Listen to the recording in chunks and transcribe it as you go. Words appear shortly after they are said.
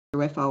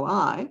through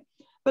FOI,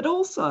 but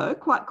also,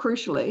 quite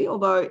crucially,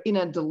 although in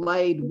a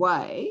delayed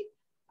way,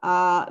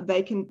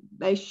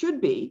 they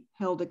should be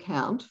held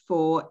account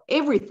for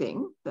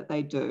everything that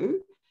they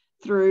do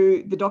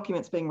through the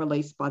documents being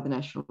released by the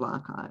National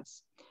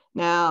Archives.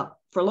 Now,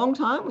 for a long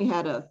time, we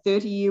had a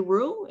 30-year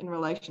rule in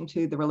relation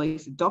to the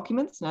release of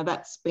documents. Now,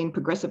 that's been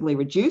progressively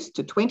reduced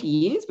to 20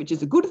 years, which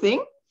is a good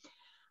thing.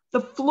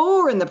 The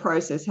flaw in the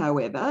process,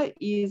 however,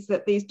 is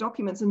that these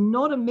documents are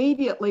not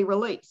immediately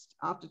released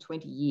after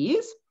 20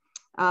 years.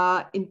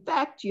 In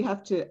fact, you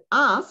have to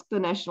ask the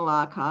National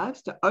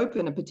Archives to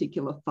open a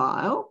particular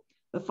file.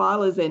 The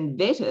file is then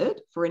vetted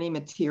for any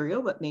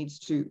material that needs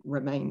to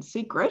remain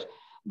secret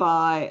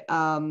by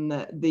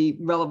the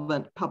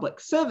relevant public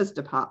service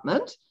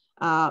department.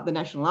 The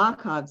National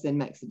Archives then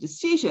makes a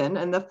decision,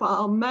 and the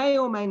file may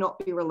or may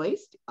not be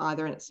released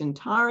either in its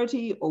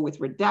entirety or with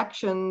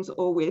redactions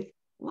or with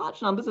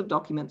large numbers of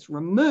documents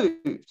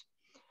removed.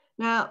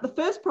 Now, the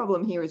first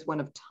problem here is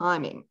one of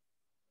timing.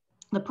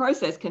 The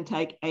process can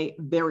take a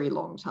very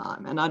long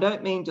time, and I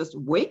don't mean just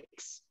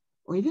weeks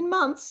or even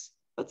months,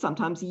 but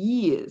sometimes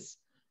years.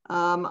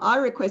 I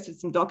requested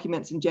some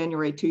documents in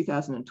January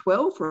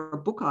 2012 for a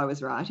book I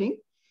was writing.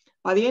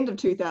 By the end of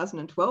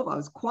 2012, I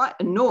was quite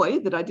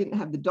annoyed that I didn't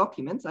have the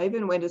documents. I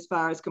even went as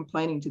far as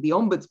complaining to the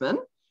Ombudsman.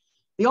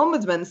 The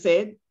Ombudsman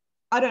said,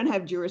 I don't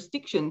have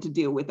jurisdiction to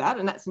deal with that.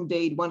 And that's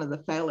indeed one of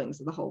the failings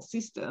of the whole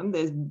system.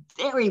 There's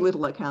very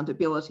little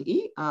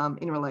accountability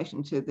in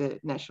relation to the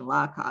National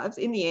Archives.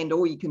 In the end,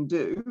 all you can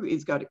do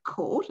is go to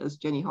court, as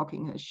Jenny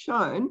Hocking has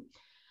shown.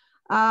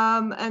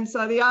 And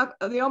so the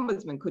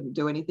Ombudsman couldn't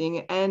do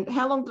anything. And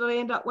how long did I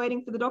end up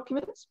waiting for the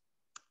documents?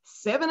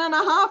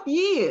 7.5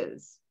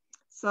 years.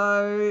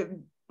 So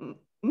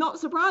not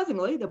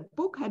surprisingly, the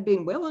book had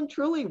been well and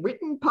truly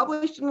written,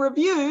 published and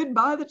reviewed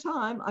by the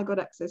time I got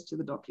access to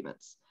the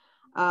documents.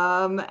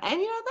 And,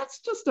 you know,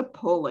 that's just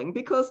appalling,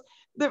 because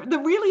the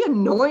really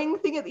annoying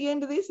thing at the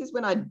end of this is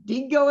when I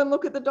did go and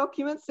look at the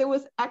documents, there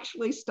was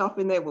actually stuff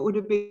in there that would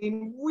have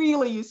been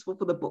really useful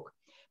for the book.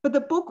 But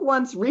the book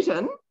once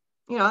written,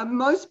 you know,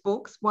 most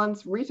books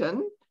once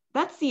written,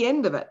 that's the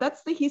end of it.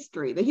 That's the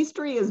history. The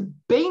history has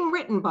been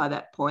written by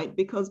that point,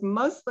 because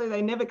mostly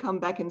they never come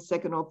back in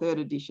second or third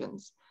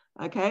editions.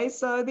 Okay,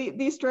 so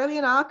the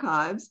Australian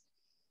Archives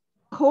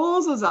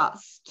causes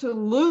us to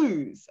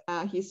lose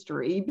our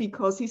history,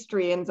 because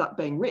history ends up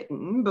being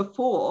written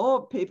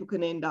before people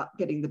can end up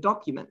getting the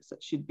documents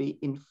that should be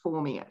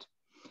informing it.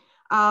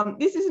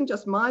 This isn't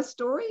just my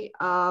story.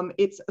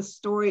 It's a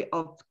story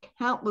of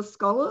countless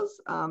scholars,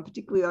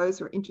 particularly those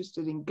who are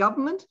interested in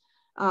government,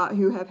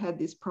 who have had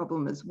this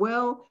problem as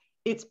well.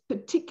 It's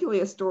particularly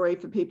a story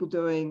for people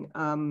doing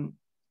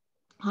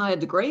higher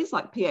degrees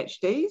like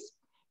PhDs.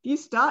 If you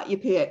start your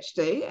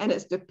PhD and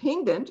it's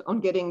dependent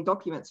on getting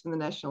documents from the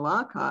National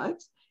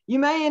Archives, you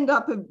may end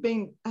up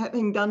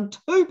having done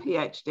 2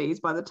 PhDs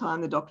by the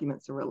time the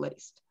documents are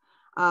released.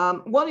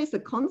 What is the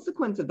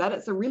consequence of that?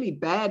 It's a really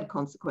bad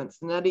consequence,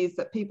 and that is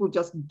that people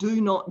just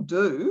do not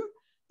do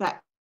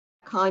that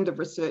kind of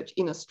research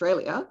in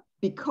Australia,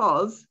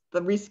 because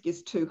the risk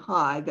is too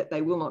high that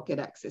they will not get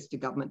access to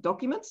government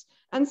documents.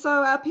 And so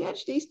our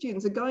PhD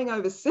students are going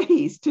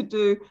overseas to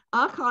do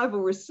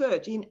archival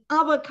research in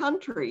other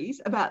countries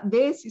about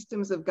their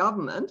systems of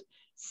government,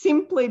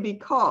 simply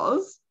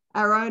because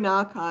our own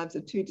archives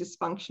are too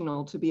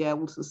dysfunctional to be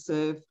able to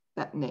serve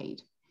that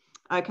need.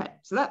 Okay,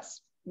 so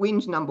that's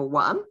whinge number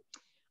 1.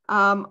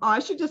 I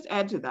should just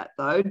add to that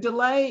though,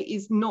 delay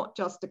is not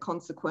just a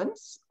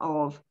consequence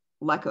of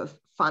lack of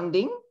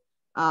funding,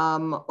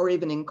 or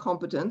even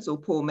incompetence or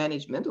poor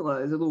management, although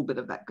there's a little bit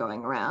of that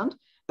going around,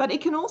 but it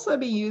can also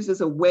be used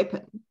as a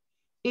weapon.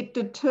 It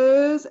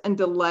deters and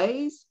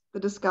delays the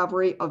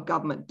discovery of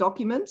government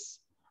documents.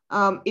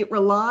 It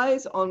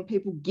relies on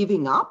people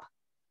giving up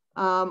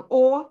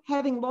or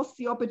having lost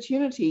the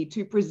opportunity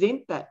to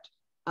present that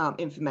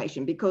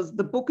information because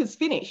the book is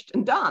finished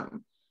and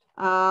done.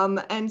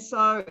 And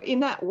so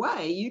in that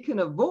way, you can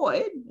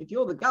avoid, if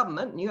you're the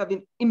government and you have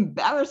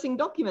embarrassing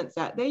documents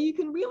out there, you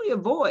can really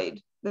avoid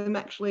them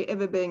actually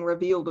ever being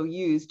revealed or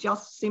used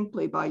just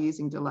simply by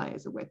using delay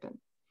as a weapon.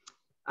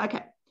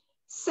 Okay,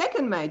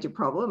 second major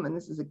problem, and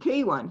this is a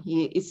key one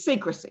here, is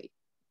secrecy.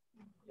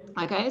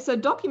 Okay, so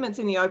documents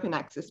in the open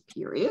access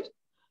period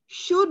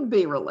should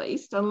be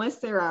released unless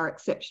there are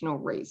exceptional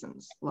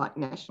reasons like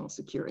national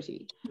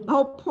security. The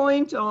whole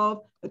point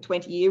of the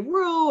 20-year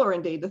rule, or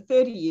indeed the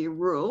 30-year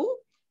rule,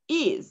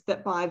 is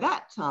that by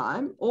that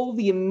time, all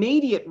the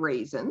immediate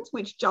reasons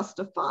which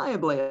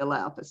justifiably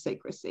allow for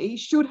secrecy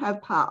should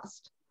have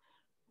passed,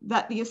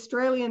 that the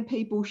Australian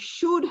people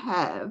should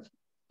have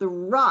the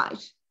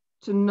right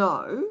to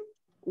know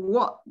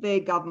what their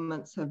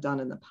governments have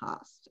done in the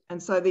past.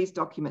 And so these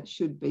documents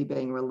should be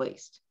being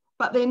released,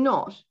 but they're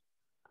not.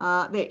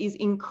 There is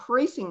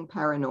increasing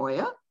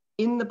paranoia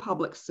in the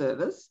public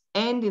service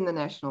and in the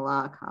National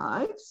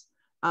Archives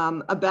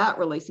about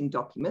releasing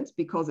documents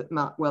because it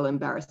might well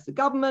embarrass the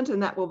government,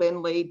 and that will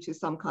then lead to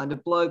some kind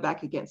of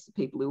blowback against the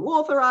people who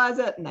authorise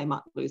it, and they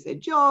might lose their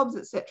jobs,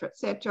 et cetera, et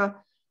cetera.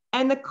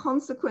 And the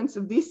consequence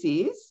of this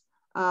is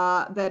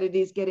that it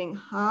is getting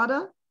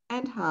harder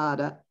and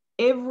harder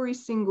every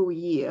single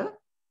year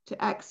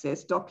to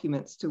access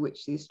documents to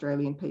which the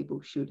Australian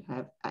people should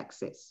have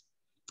access.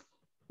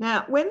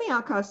 Now, when the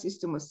archive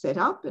system was set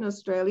up in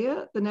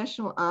Australia, the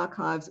National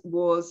Archives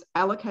was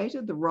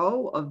allocated the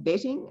role of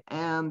vetting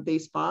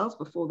these files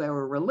before they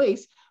were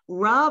released,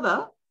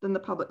 rather than the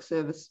public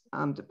service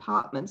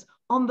departments,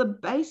 on the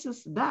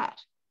basis that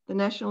the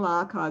National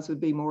Archives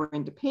would be more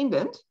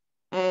independent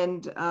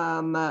and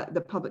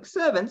the public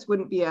servants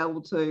wouldn't be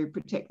able to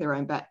protect their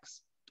own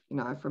backs, you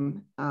know,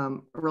 from a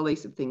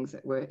release of things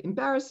that were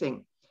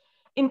embarrassing.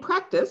 In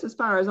practice, as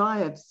far as I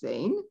have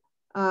seen,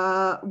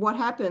 what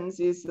happens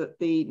is that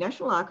the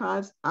National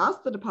Archives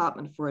asks the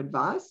department for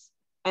advice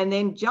and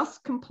then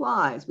just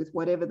complies with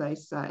whatever they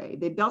say.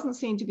 There doesn't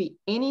seem to be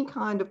any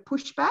kind of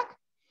pushback,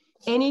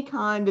 any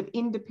kind of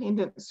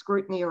independent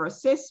scrutiny or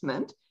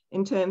assessment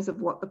in terms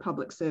of what the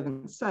public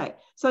servants say.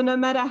 So no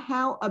matter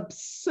how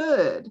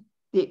absurd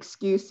the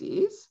excuse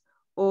is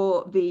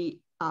or the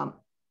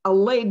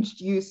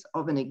alleged use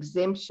of an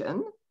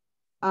exemption,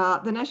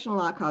 the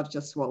National Archives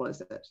just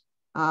swallows it.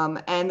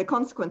 And the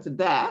consequence of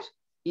that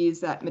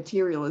is that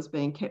material is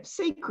being kept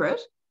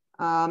secret,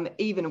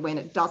 even when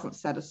it doesn't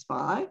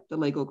satisfy the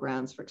legal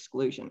grounds for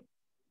exclusion.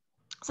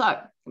 So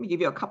let me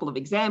give you a couple of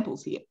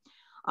examples here.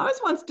 I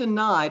was once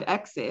denied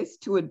access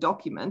to a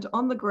document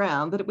on the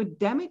ground that it would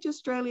damage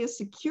Australia's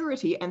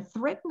security and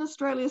threaten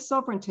Australia's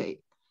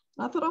sovereignty.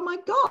 And I thought, oh my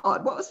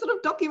God, what sort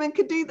of document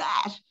could do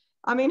that?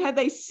 I mean, had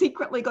they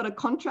secretly got a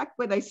contract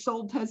where they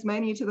sold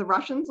Tasmania to the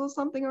Russians or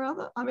something or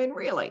other? I mean,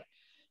 really?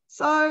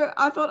 So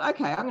I thought,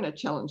 okay, I'm going to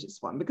challenge this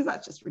one because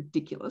that's just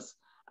ridiculous.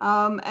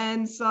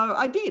 And so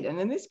I did. And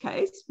in this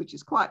case, which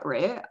is quite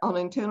rare, on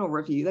internal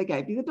review, they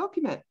gave me the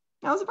document.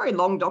 Now, it was a very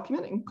long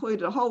document. It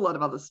included a whole lot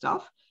of other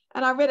stuff.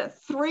 And I read it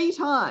 3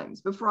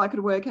 times before I could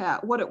work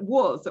out what it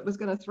was that was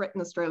going to threaten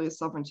Australia's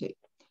sovereignty.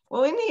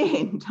 Well, in the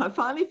end, I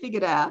finally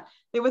figured out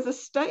there was a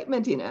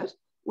statement in it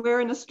where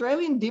an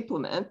Australian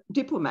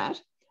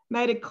diplomat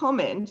made a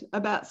comment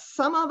about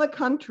some other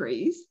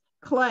countries'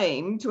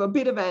 claim to a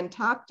bit of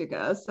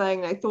Antarctica,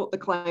 saying they thought the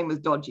claim was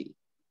dodgy.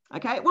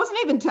 Okay, it wasn't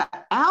even to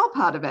our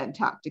part of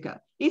Antarctica.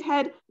 It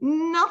had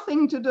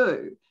nothing to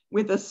do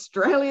with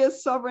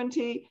Australia's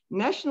sovereignty,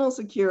 national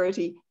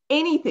security,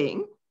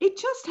 anything. It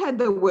just had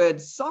the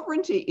word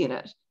sovereignty in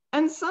it.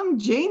 And some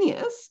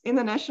genius in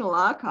the National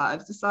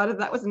Archives decided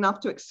that was enough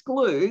to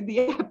exclude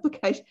the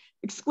application,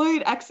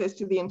 exclude access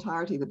to the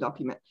entirety of the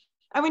document.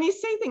 And when you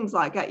see things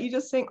like that, you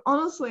just think,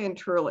 honestly and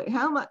truly,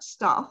 how much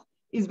stuff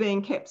is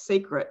being kept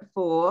secret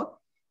for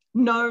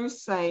no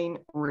sane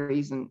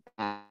reason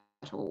at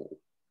all.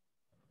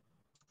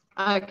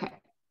 Okay,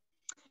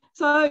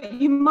 so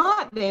you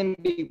might then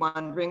be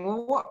wondering,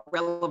 well, what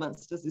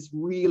relevance does this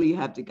really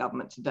have to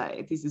government today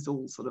if this is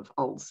all sort of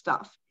old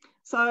stuff?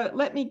 So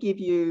let me give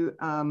you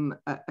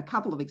a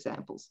couple of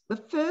examples. The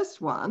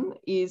first one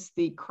is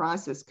the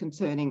crisis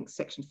concerning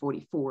Section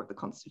 44 of the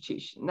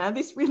Constitution. Now,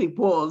 this really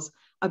was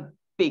a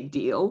big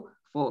deal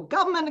for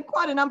government, and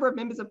quite a number of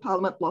members of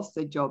Parliament lost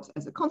their jobs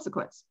as a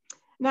consequence.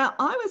 Now,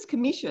 I was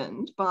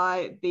commissioned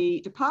by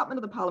the Department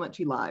of the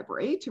Parliamentary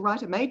Library to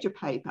write a major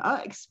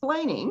paper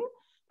explaining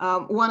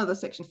one of the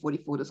Section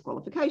 44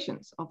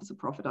 disqualifications, office of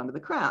profit under the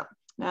Crown.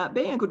 Now,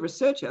 being a good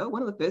researcher,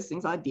 one of the first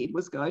things I did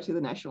was go to the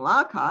National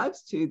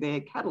Archives, to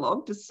their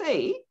catalogue, to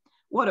see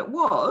what it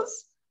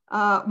was,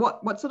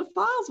 what sort of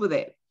files were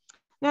there.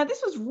 Now,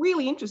 this was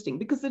really interesting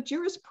because the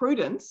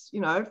jurisprudence,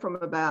 you know, from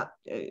about,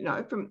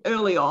 from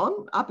early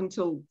on up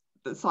until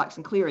the Sykes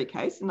and Cleary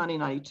case in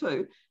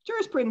 1992,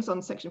 jurisprudence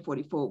on Section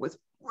 44 was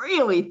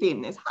really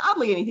thin. There's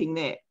hardly anything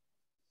there.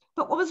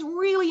 But what was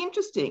really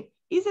interesting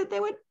is that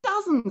there were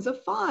dozens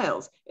of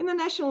files in the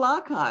National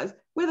Archives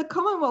where the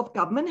Commonwealth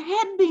government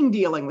had been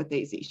dealing with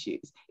these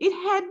issues. It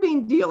had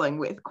been dealing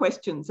with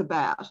questions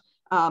about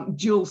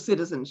dual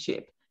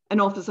citizenship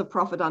and office of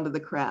profit under the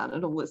Crown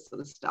and all this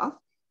sort of stuff,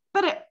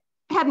 but it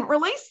hadn't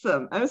released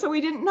them. And so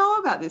we didn't know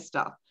about this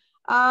stuff.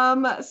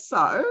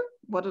 So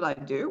what did I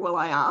do? Well,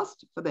 I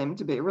asked for them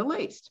to be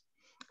released.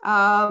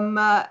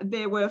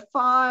 There were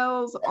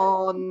files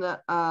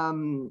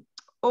on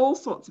all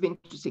sorts of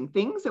interesting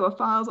things. There were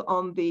files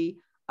on the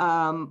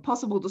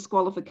possible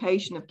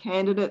disqualification of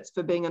candidates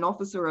for being an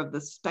officer of the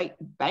State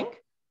Bank.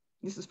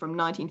 This is from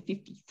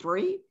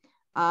 1953.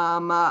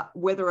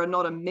 Whether or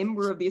not a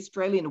member of the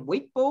Australian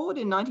Wheat Board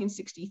in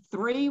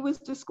 1963 was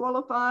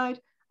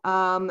disqualified.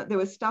 There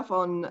was stuff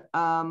on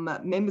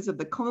members of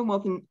the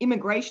Commonwealth and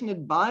Immigration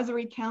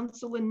Advisory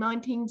Council in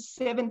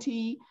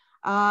 1970.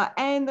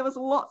 And there was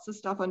lots of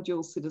stuff on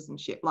dual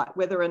citizenship, like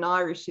whether an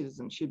Irish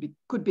citizen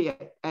could be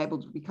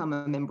able to become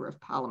a member of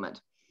Parliament.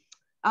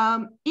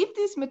 If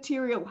this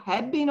material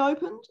had been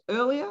opened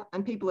earlier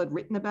and people had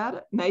written about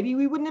it, maybe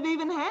we wouldn't have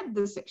even had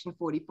the Section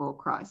 44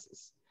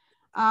 crisis.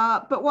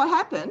 But what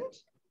happened?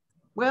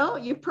 Well,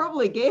 you've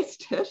probably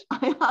guessed it.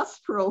 I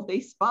asked for all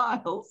these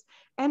files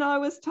and I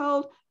was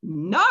told,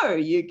 no,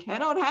 you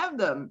cannot have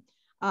them.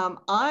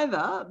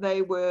 Either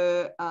they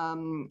were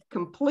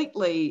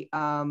completely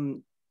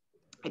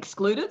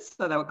excluded,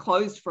 so they were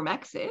closed from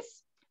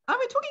access,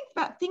 we're talking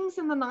about things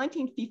in the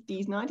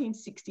 1950s,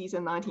 1960s,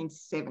 and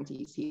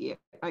 1970s here,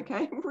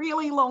 okay?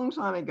 Really long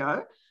time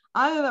ago.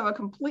 Either they were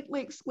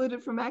completely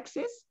excluded from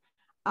access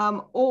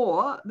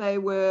or they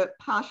were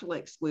partially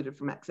excluded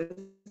from access.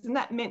 And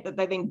that meant that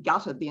they then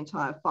gutted the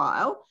entire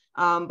file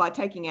by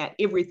taking out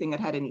everything that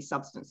had any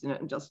substance in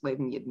it and just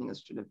leaving the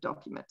administrative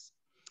documents.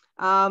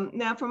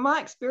 Now, from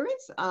my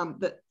experience,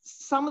 that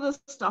some of the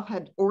stuff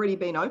had already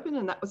been opened,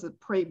 and that was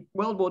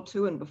pre-World War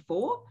II and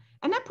before,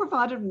 and that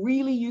provided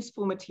really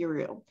useful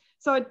material.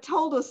 So it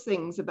told us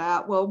things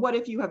about, well, what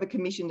if you have a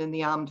commission in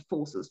the armed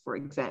forces, for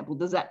example?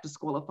 Does that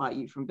disqualify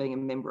you from being a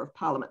member of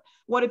parliament?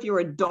 What if you're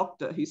a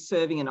doctor who's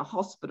serving in a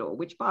hospital,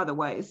 which, by the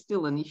way, is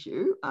still an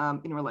issue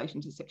in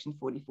relation to Section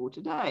 44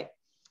 today?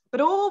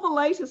 But all the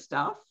later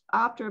stuff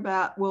after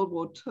about World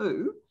War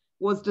II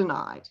was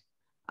denied.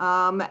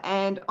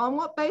 And on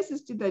what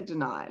basis did they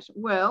deny it?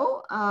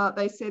 Well,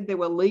 they said there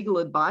were legal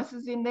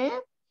advices in there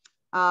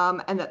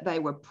and that they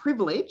were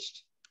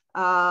privileged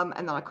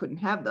and that I couldn't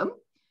have them.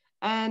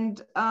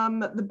 And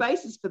the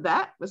basis for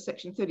that was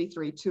Section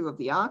 33(2) of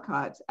the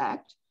Archives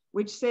Act,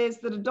 which says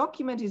that a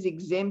document is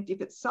exempt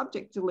if it's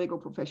subject to legal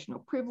professional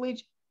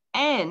privilege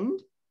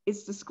and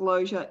its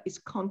disclosure is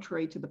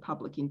contrary to the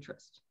public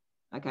interest.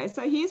 Okay,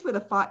 so here's where the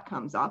fight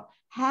comes up.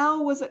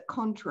 How was it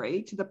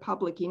contrary to the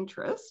public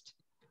interest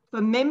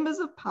for members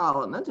of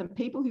parliament and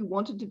people who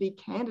wanted to be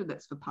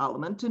candidates for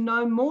parliament to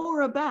know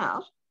more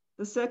about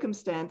the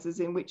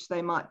circumstances in which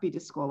they might be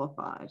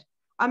disqualified?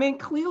 I mean,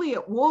 clearly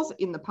it was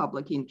in the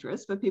public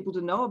interest for people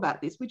to know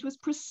about this, which was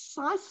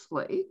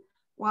precisely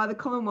why the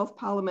Commonwealth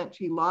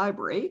Parliamentary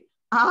Library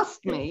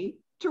asked me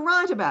to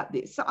write about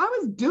this. So I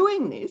was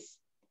doing this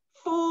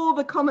for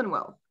the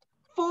Commonwealth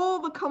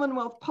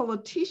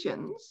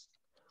politicians,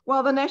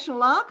 while the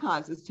National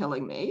Archives is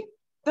telling me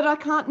that I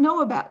can't know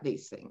about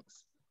these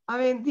things. I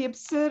mean, the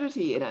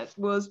absurdity in it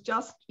was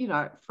just, you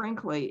know,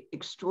 frankly,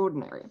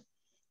 extraordinary.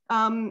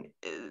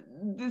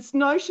 This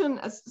notion,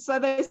 so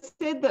they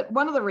said that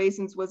one of the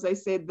reasons was they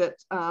said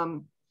that,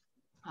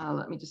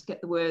 let me just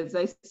get the words,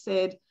 they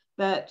said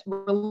that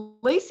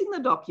releasing the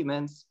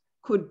documents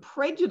could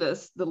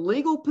prejudice the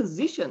legal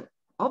position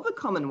of the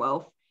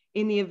Commonwealth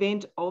in the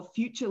event of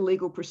future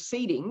legal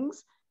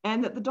proceedings,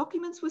 and that the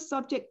documents were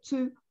subject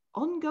to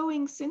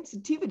ongoing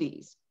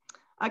sensitivities.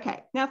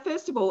 Okay, now,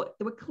 first of all,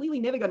 there were clearly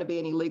never going to be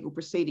any legal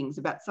proceedings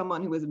about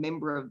someone who was a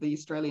member of the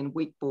Australian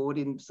Wheat Board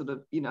in sort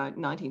of,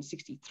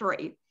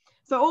 1963.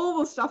 So all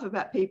the stuff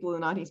about people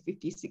in the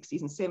 1950s,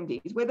 60s and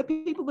 70s, where the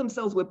people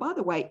themselves were, by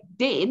the way,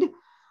 dead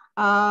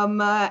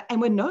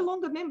and were no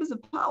longer members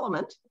of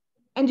parliament,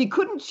 and you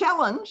couldn't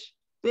challenge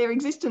their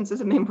existence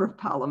as a member of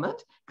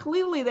parliament,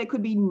 clearly there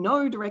could be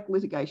no direct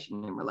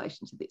litigation in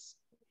relation to this.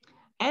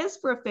 As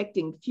for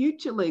affecting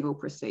future legal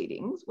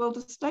proceedings, well,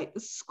 to state the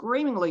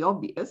screamingly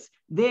obvious,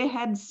 there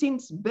had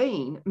since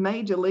been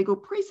major legal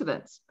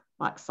precedents,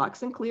 like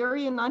Sykes and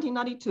Cleary in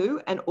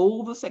 1992 and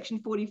all the Section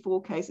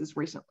 44 cases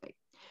recently.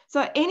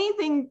 So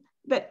anything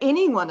that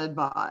anyone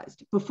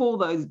advised before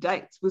those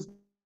dates was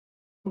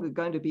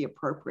going to be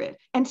appropriate,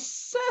 and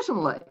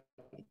certainly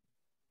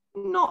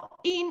not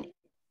in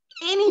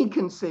any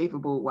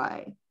conceivable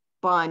way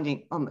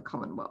binding on the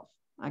Commonwealth,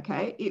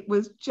 okay? It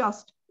was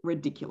just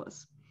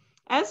ridiculous.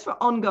 As for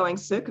ongoing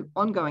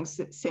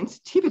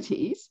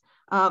sensitivities,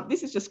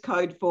 this is just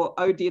code for,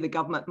 oh dear, the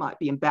government might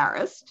be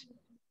embarrassed.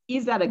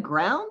 Is that a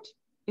ground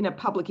in a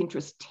public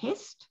interest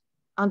test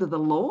under the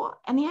law?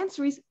 And the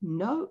answer is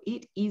no,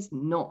 it is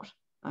not.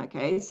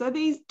 Okay, so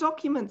these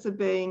documents are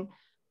being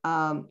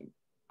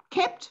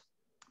kept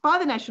by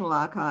the National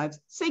Archives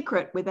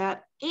secret without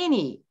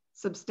any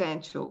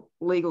substantial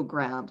legal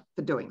ground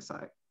for doing so,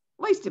 at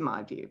least in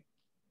my view.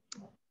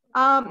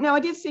 Now, I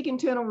did seek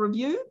internal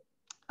review.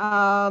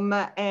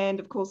 And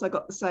of course, I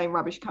got the same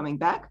rubbish coming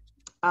back.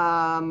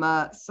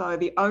 So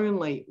the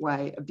only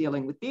way of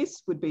dealing with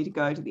this would be to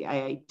go to the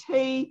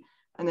AAT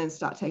and then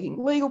start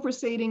taking legal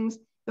proceedings.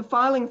 The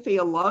filing fee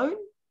alone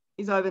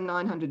is over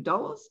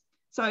 $900.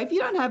 So if you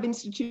don't have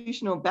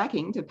institutional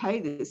backing to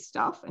pay this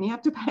stuff, and you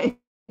have to pay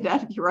it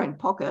out of your own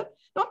pocket,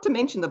 not to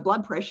mention the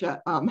blood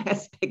pressure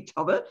aspect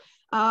of it,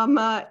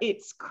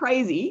 it's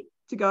crazy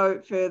to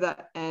go further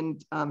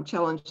and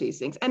challenge these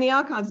things. And the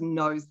Archives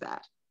knows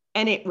that.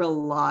 And it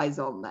relies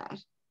on that.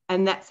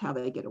 And that's how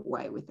they get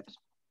away with it.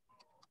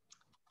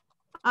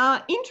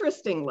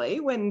 Interestingly,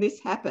 when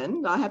this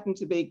happened, I happened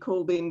to be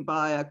called in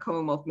by a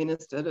Commonwealth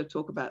minister to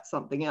talk about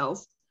something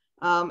else.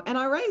 And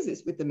I raised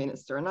this with the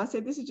minister and I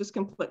said, this is just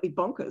completely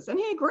bonkers. And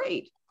he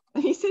agreed.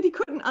 And he said he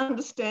couldn't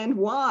understand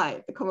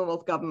why the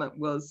Commonwealth government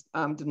was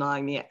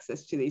denying the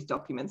access to these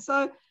documents.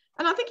 So,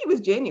 and I think he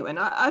was genuine.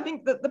 I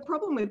think that the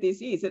problem with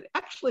this is it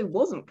actually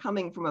wasn't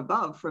coming from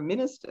above, from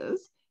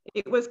ministers.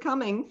 It was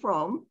coming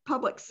from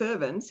public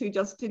servants who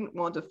just didn't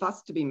want a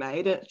fuss to be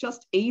made. And it's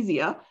just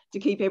easier to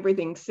keep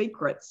everything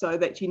secret so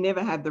that you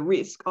never have the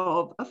risk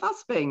of a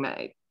fuss being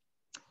made.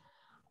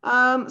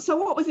 So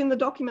what was in the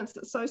documents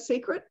that's so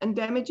secret and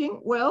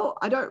damaging? Well,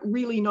 I don't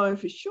really know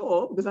for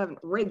sure because I haven't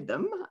read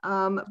them.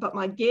 But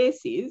my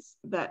guess is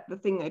that the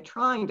thing they're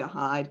trying to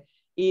hide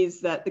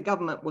is that the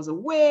government was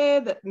aware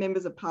that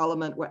members of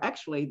parliament were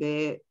actually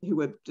there who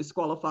were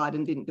disqualified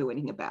and didn't do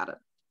anything about it.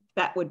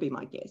 That would be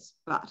my guess,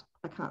 but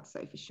I can't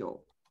say for sure.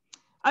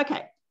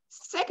 Okay,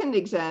 second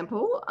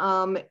example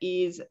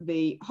is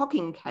the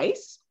Hocking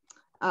case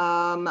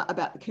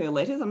about the Kerr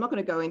letters. I'm not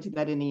going to go into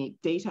that in any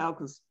detail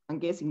because I'm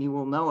guessing you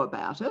all know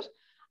about it.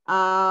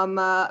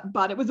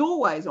 But it was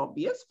always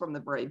obvious from the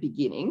very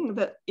beginning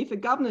that if a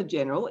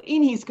Governor-General,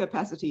 in his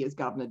capacity as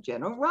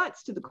Governor-General,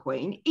 writes to the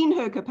Queen, in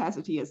her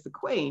capacity as the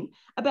Queen,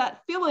 about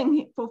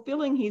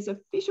fulfilling his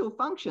official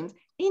functions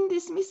in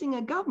dismissing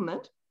a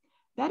government,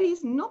 that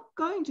is not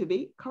going to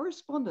be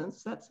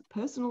correspondence. That's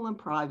personal and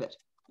private,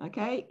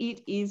 okay?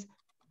 It is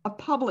a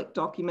public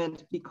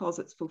document because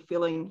it's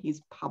fulfilling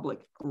his public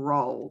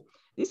role.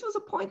 This was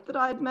a point that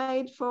I'd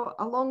made for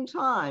a long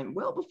time,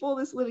 well before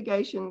this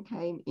litigation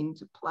came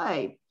into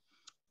play.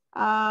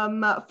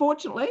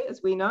 Fortunately,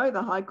 as we know,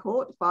 the High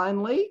Court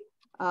finally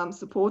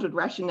supported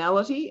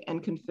rationality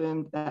and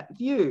confirmed that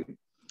view,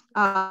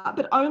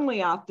 but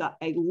only after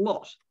a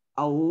lot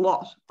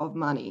of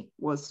money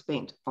was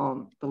spent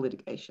on the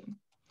litigation.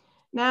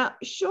 Now,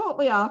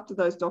 shortly after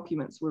those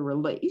documents were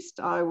released,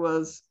 I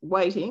was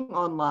waiting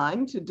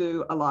online to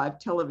do a live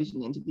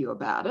television interview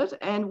about it.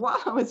 And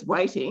while I was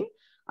waiting,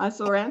 I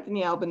saw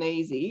Anthony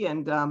Albanese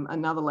and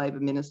another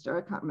Labor minister,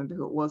 I can't remember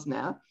who it was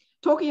now,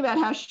 talking about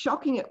how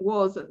shocking it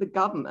was that the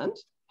government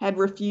had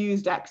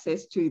refused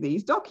access to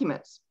these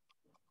documents.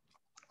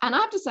 And I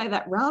have to say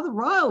that rather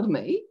riled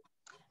me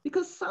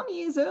because some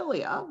years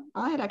earlier,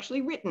 I had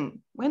actually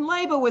written, when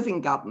Labor was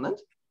in government,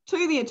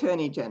 to the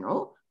Attorney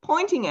General,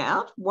 pointing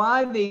out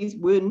why these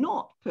were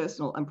not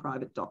personal and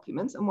private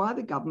documents and why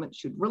the government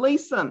should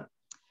release them.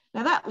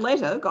 Now, that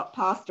letter got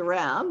passed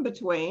around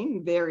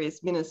between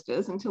various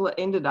ministers until it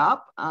ended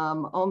up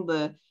in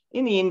the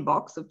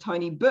inbox of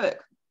Tony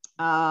Burke,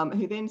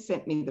 who then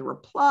sent me the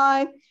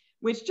reply,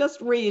 which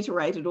just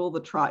reiterated all the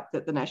tripe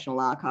that the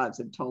National Archives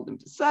had told him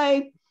to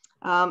say,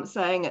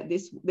 saying that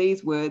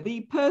these were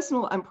the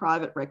personal and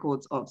private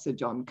records of Sir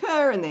John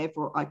Kerr, and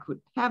therefore I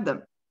could have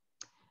them.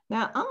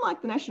 Now,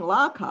 unlike the National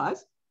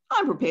Archives,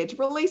 I'm prepared to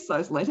release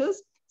those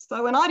letters.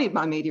 So when I did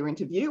my media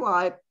interview,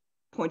 I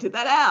pointed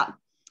that out.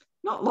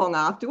 Not long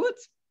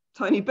afterwards,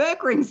 Tony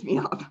Burke rings me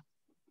up.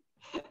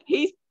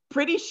 He's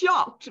pretty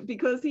shocked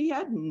because he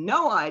had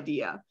no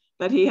idea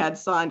that he had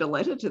signed a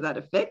letter to that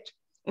effect.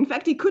 In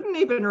fact, he couldn't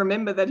even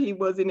remember that he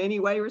was in any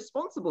way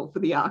responsible for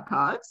the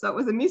archive. So it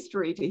was a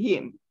mystery to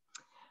him.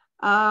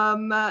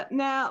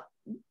 Now,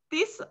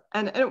 this,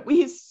 and it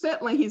was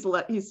certainly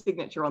his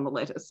signature on the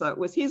letter. So it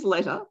was his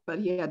letter, but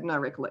he had no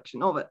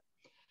recollection of it.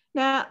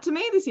 Now, to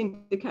me, this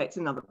indicates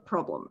another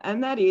problem,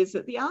 and that is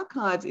that the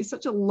archives is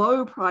such a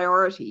low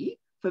priority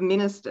for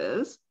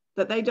ministers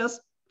that they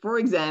just, for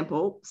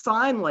example,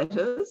 sign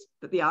letters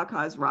that the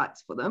archives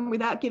writes for them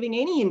without giving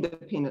any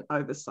independent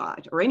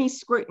oversight or any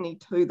scrutiny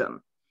to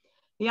them.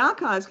 The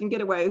archives can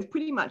get away with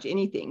pretty much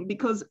anything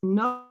because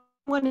no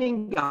one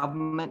in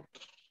government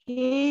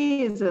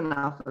cares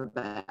enough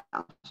about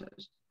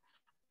it.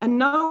 And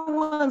no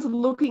one's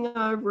looking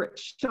over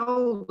its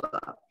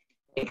shoulder,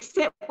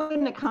 except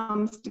when it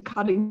comes to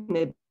cutting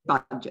their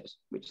budget,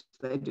 which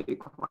they do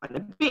quite a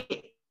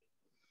bit.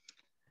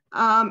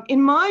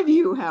 In my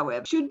view,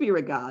 however, should be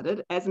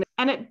regarded as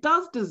and it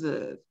does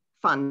deserve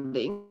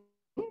funding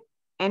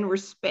and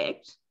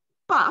respect,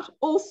 but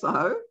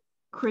also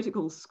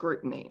critical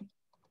scrutiny.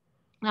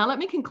 Now, let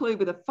me conclude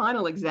with a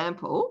final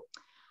example.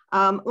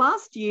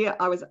 Last year,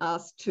 I was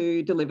asked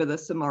to deliver the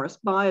Sir Maurice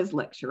Byers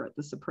lecture at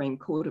the Supreme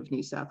Court of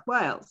New South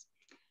Wales.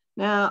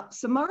 Now,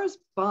 Sir Maurice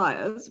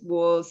Byers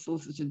was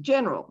Solicitor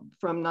General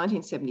from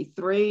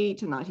 1973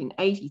 to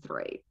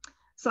 1983.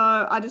 So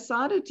I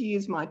decided to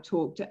use my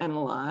talk to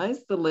analyse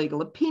the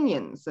legal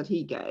opinions that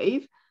he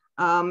gave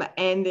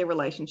and their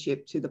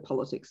relationship to the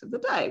politics of the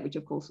day, which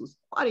of course was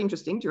quite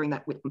interesting during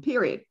that Whitlam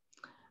period.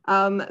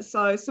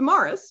 So Sir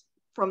Maurice,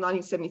 from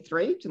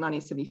 1973 to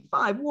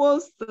 1975,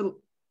 was the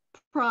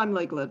prime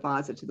legal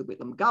advisor to the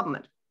Whitlam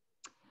government.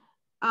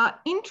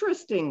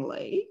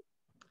 Interestingly,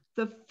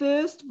 the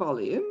first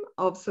volume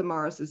of Sir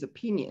Maurice's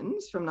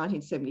opinions from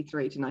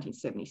 1973 to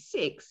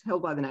 1976,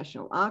 held by the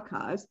National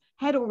Archives,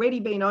 had already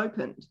been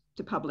opened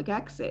to public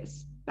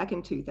access back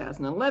in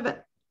 2011.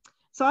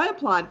 So I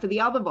applied for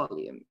the other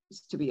volumes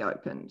to be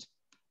opened,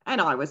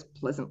 and I was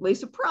pleasantly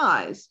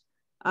surprised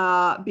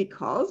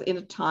because in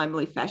a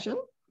timely fashion,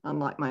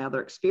 unlike my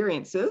other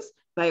experiences,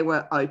 they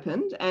were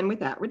opened and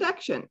without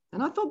redaction.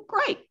 And I thought,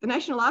 great, the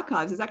National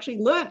Archives has actually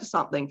learnt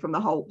something from the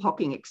whole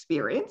Hocking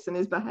experience and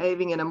is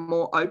behaving in a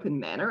more open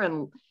manner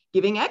and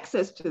giving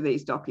access to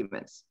these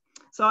documents.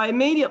 So I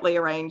immediately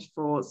arranged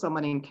for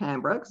someone in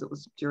Canberra, because it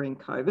was during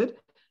COVID,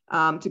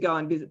 to go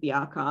and visit the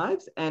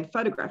archives and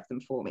photograph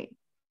them for me.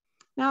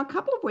 Now, a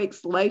couple of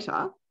weeks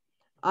later,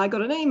 I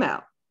got an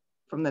email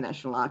from the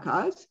National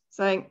Archives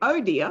saying, oh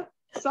dear,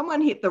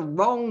 someone hit the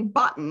wrong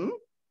button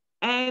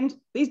and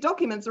these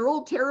documents are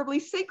all terribly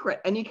secret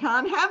and you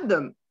can't have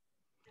them.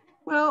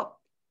 Well,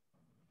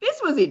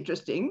 this was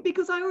interesting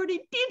because I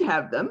already did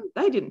have them.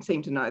 They didn't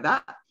seem to know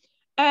that.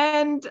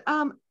 And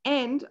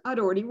I'd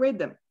already read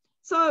them.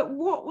 So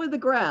what were the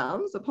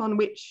grounds upon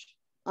which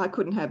I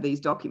couldn't have these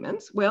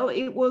documents? Well,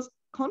 it was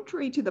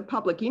contrary to the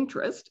public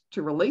interest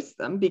to release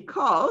them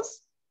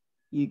because,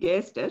 you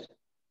guessed it,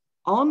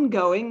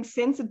 ongoing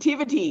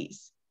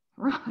sensitivities.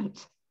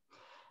 Right.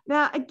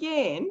 Now,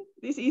 again,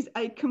 this is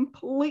a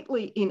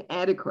completely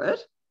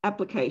inadequate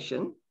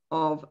application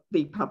of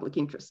the public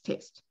interest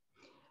test.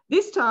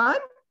 This time,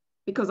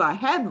 because I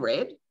had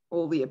read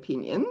all the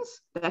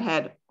opinions that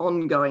had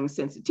ongoing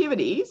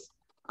sensitivities,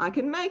 I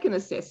can make an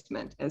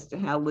assessment as to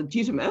how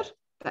legitimate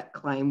that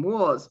claim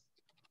was.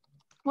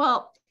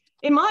 Well,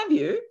 in my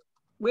view,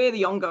 where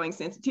the ongoing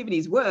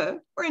sensitivities were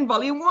in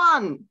volume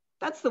 1.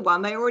 That's the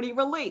one they already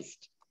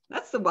released.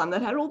 That's the one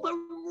that had all the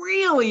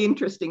really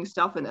interesting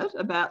stuff in it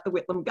about the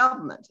Whitlam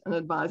government and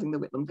advising the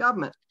Whitlam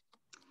government.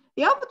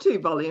 The other 2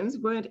 volumes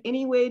weren't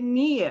anywhere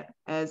near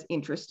as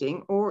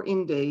interesting or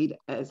indeed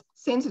as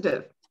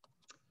sensitive.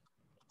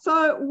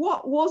 So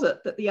what was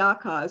it that the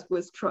archives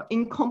was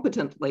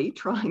incompetently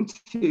trying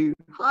to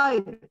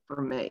hide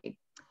from me?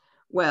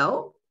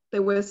 Well,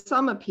 there were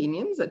some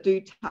opinions that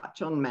do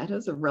touch on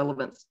matters of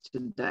relevance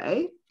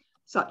today,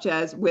 such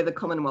as whether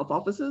Commonwealth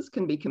officers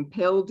can be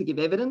compelled to give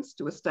evidence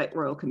to a State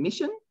Royal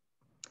Commission,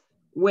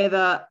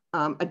 whether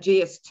a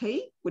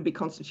GST would be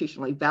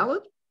constitutionally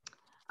valid,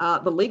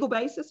 the legal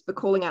basis for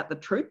calling out the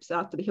troops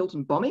after the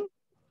Hilton bombing.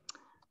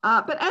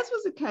 But as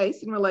was the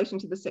case in relation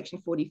to the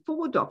Section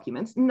 44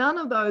 documents, none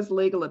of those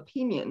legal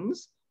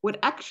opinions would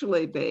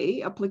actually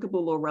be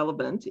applicable or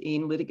relevant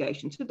in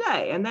litigation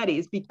today. And that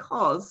is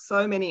because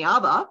so many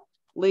other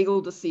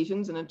legal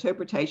decisions and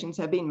interpretations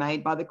have been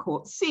made by the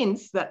court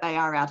since that they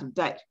are out of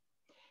date.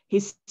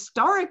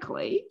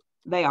 Historically,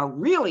 they are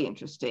really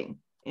interesting.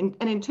 And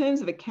in terms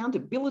of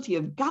accountability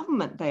of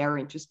government, they are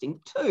interesting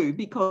too,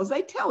 because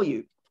they tell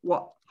you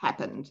what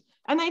happened.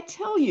 And they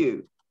tell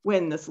you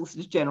when the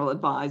Solicitor General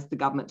advised the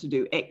government to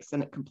do X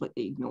and it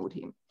completely ignored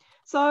him.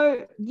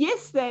 So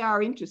yes, they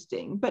are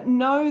interesting, but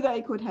no,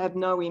 they could have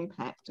no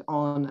impact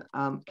on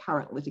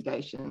current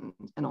litigation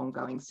and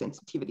ongoing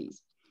sensitivities.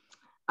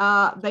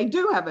 They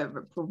do,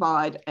 however,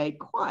 provide a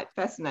quite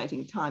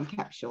fascinating time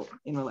capsule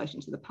in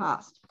relation to the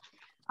past.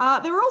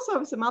 There are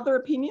also some other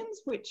opinions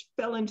which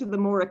fell into the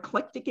more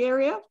eclectic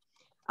area,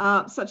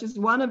 such as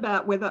one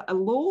about whether a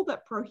law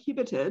that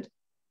prohibited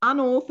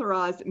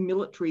unauthorised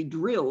military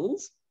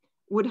drills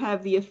would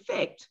have the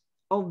effect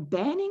of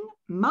banning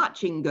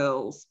marching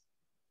girls.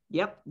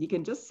 Yep, you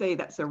can just see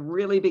that's a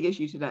really big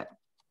issue today.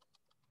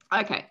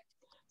 Okay,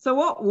 so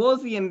what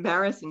was the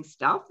embarrassing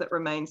stuff that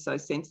remained so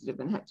sensitive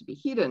and had to be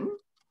hidden?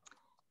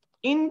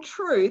 In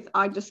truth,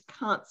 I just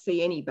can't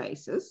see any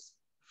basis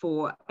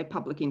for a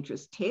public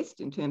interest test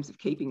in terms of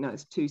keeping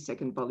those 2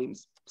 second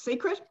volumes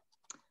secret.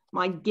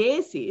 My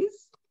guess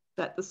is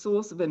that the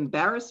source of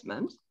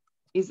embarrassment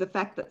is the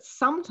fact that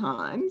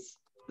sometimes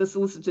the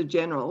Solicitor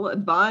General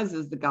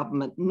advises the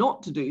government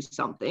not to do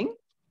something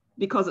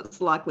because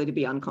it's likely to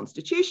be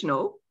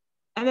unconstitutional,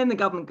 and then the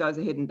government goes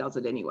ahead and does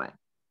it anyway.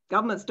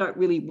 Governments don't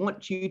really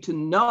want you to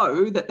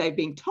know that they've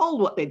been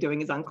told what they're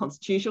doing is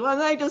unconstitutional,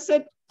 and they just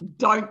said,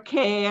 don't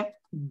care,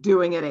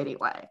 doing it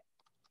anyway.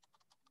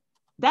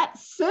 That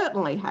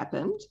certainly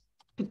happened,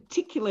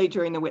 particularly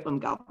during the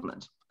Whitlam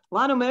government.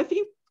 Lionel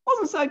Murphy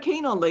wasn't so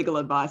keen on legal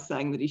advice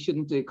saying that he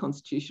shouldn't do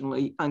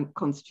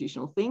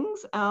unconstitutional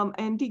things,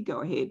 and did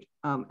go ahead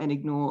and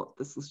ignore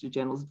the Solicitor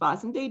General's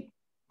advice. Indeed,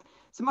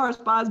 Sir Maurice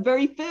Barr's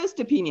very first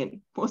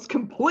opinion was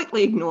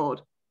completely ignored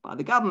by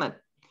the government.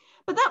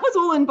 But that was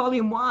all in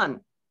volume 1,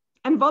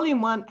 and volume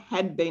 1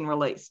 had been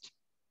released.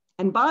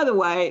 And by the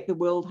way, the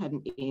world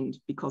hadn't ended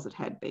because it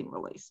had been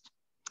released.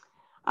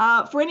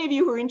 For any of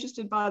you who are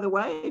interested, by the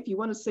way, if you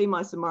want to see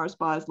my Sir Maurice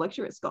Byers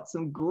lecture, it's got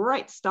some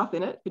great stuff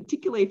in it,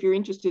 particularly if you're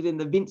interested in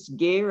the Vince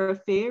Gare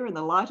affair and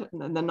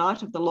the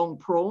Night of the Long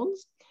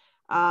Prawns.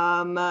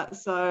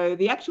 So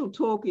the actual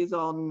talk is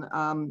on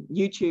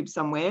YouTube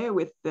somewhere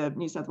with the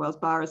New South Wales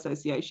Bar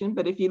Association.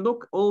 But if you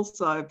look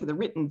also for the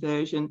written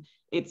version,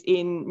 it's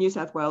in New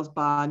South Wales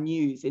Bar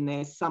News in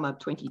their summer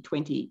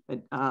 2020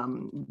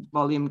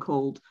 volume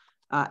called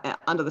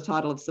under the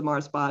title of Sir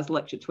Maurice Byers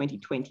Lecture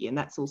 2020, and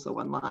that's also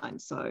online.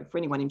 So for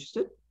anyone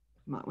interested,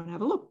 you might want to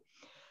have a look.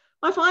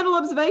 My final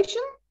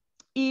observation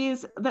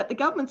is that the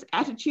government's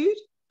attitude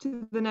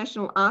to the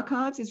National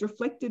Archives is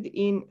reflected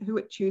in who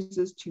it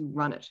chooses to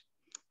run it.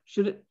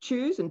 Should it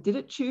choose, and did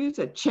it choose,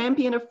 a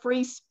champion of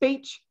free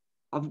speech,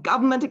 of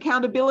government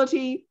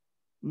accountability?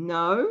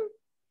 No,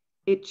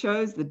 it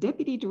chose the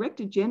Deputy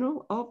Director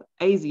General of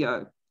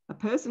ASIO, a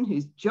person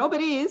whose job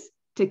it is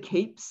to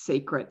keep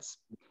secrets.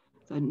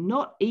 So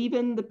not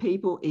even the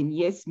people in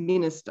Yes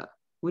Minister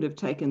would have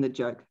taken the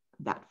joke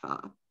that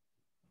far.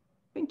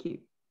 Thank you.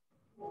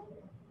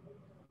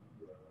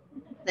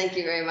 Thank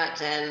you very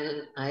much,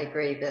 Anne. I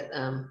agree that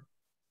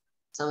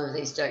some of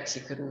these jokes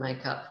you couldn't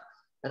make up,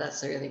 but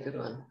that's a really good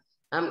one.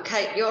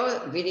 Kate,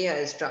 your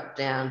video's dropped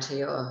down to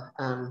your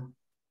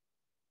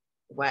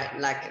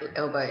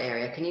elbow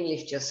area. Can you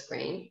lift your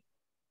screen?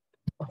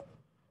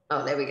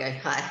 Oh, there we go.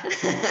 Hi.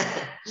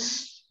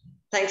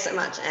 Thanks so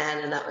much,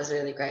 Anne, and that was a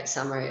really great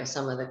summary of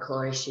some of the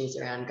core issues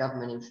around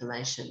government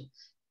information.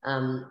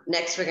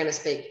 Next, we're going to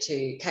speak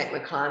to Kate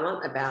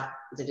McClymont about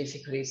the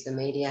difficulties the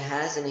media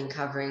has in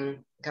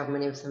covering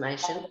government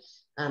information.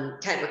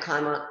 Kate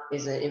McClymont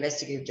is an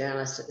investigative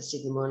journalist at the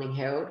Sydney Morning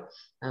Herald.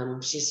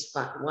 She's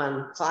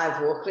won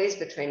 5 Walkleys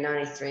between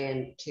 1993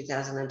 and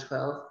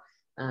 2012,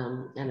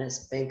 and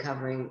has been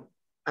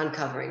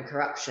uncovering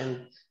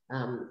corruption,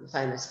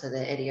 famous for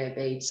the Eddie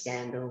Obeid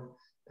scandal,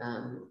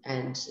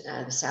 and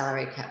the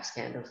salary cap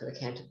scandal for the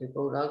Canterbury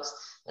Bulldogs,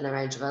 and a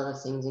range of other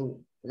things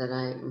that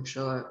I'm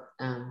sure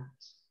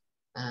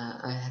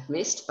I have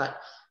missed. But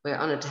we're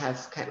honoured to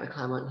have Kate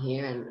McClymont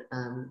here,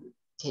 and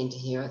keen to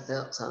hear her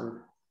thoughts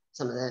on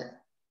some of the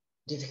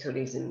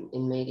difficulties in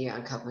media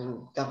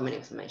uncovering government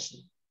information.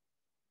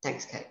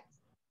 Thanks, Kate.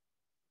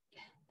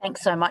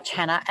 Thanks so much,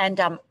 Hannah. And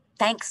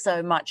thanks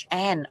so much,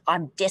 Anne.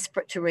 I'm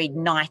desperate to read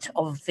Night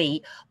of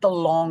the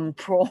Long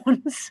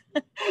Prawns.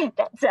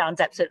 That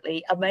sounds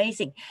absolutely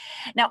amazing.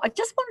 Now, I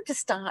just wanted to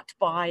start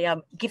by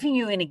giving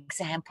you an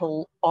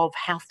example of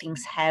how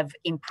things have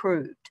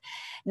improved.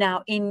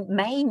 Now, in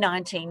May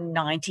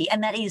 1990,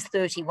 and that is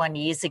 31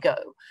 years ago,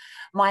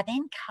 my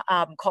then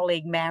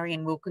colleague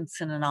Marion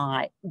Wilkinson and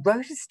I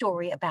wrote a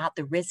story about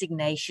the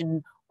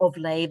resignation of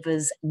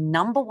Labor's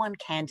 #1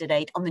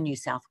 candidate on the New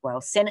South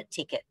Wales Senate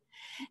ticket.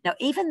 Now,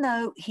 even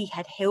though he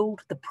had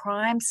held the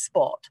prime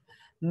spot,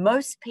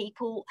 most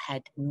people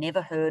had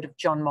never heard of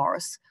John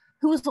Morris,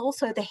 who was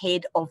also the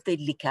head of the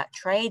Liquor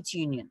Trades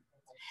Union.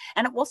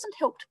 And it wasn't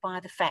helped by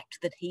the fact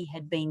that he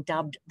had been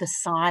dubbed the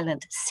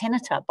silent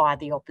senator by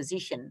the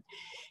opposition,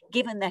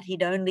 given that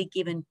he'd only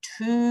given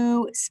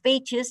 2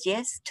 speeches,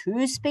 yes,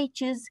 2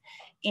 speeches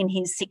in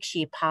his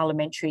 6-year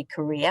parliamentary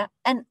career,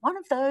 and one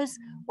of those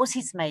was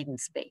his maiden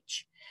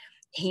speech.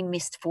 He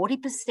missed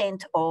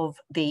 40% of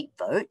the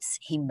votes.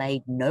 He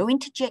made no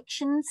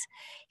interjections.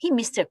 He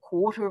missed a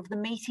quarter of the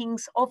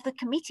meetings of the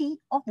committee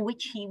of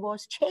which he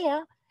was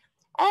chair,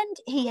 and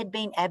he had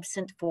been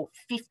absent for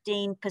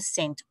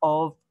 15%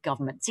 of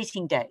government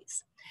sitting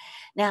days.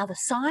 Now, the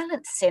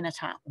silent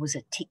senator was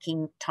a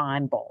ticking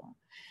time bomb.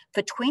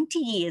 For 20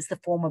 years, the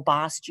former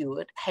bar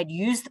steward had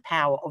used the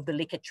power of the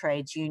Liquor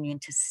Trades Union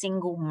to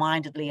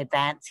single-mindedly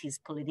advance his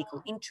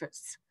political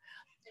interests.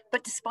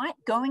 But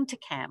despite going to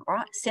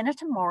Canberra,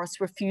 Senator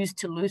Morris refused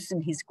to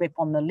loosen his grip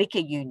on the liquor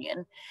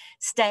union,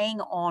 staying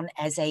on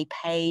as a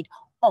paid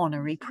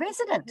honorary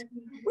president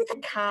with a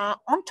car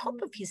on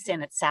top of his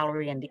Senate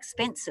salary and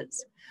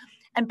expenses.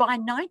 And by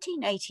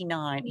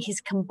 1989,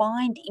 his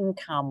combined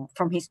income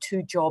from his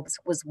 2 jobs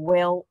was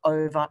well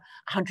over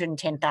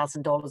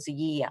 $110,000 a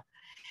year.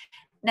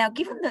 Now,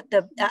 given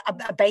that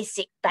a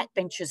basic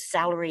backbencher's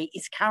salary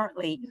is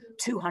currently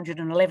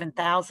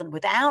 $211,000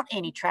 without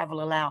any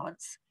travel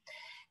allowance,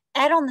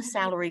 add on the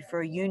salary for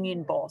a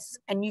union boss,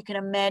 and you can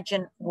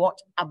imagine what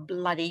a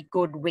bloody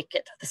good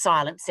wicket the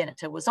silent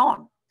senator was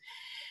on.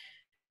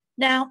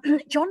 Now,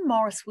 John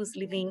Morris was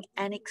living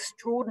an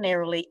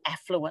extraordinarily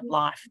affluent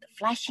life, the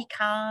flashy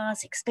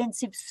cars,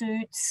 expensive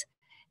suits,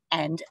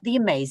 and the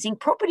amazing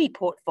property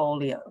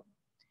portfolio.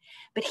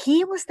 But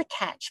here was the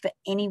catch for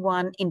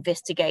anyone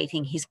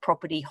investigating his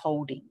property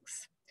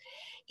holdings.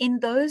 In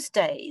those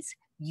days,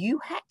 you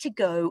had to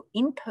go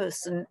in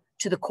person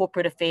to the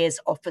Corporate Affairs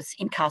office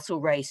in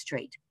Castlereagh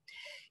Street.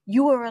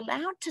 You were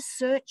allowed to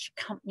search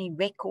company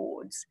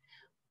records,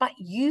 but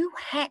you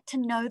had to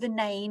know the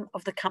name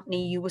of the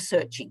company you were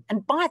searching.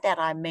 And by that,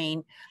 I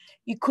mean,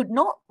 you could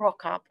not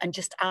rock up and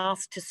just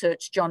ask to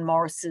search John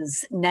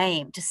Morris's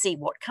name to see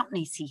what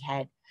companies he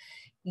had.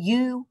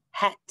 You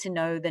had to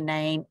know the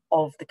name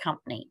of the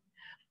company.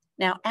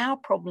 Now, our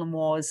problem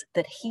was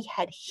that he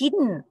had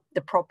hidden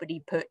the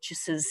property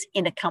purchases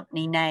in a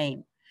company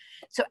name.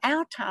 So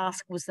our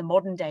task was the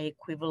modern day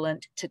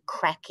equivalent to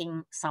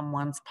cracking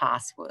someone's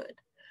password.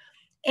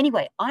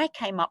 Anyway, I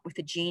came up with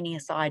a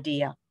genius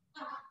idea.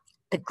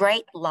 The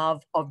great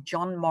love of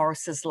John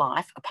Morris's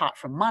life, apart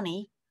from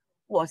money,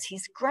 was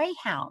his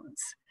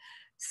greyhounds.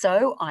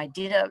 So I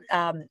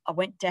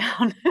went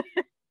down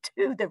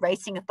to the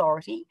racing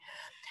authority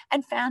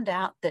and found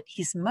out that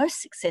his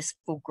most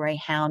successful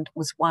greyhound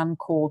was one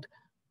called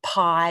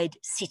Pied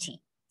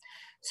City.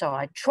 So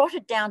I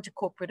trotted down to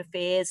Corporate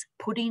Affairs,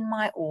 put in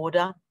my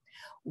order,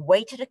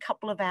 waited a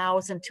couple of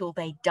hours until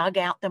they dug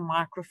out the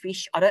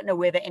microfiche. I don't know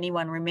whether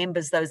anyone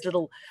remembers those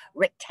little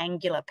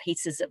rectangular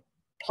pieces of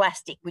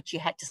plastic which you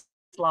had to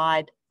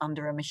slide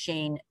under a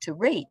machine to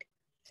read.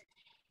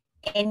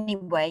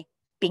 Anyway,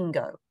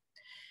 bingo.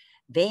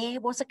 There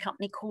was a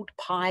company called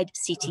Pied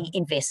City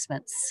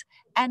Investments,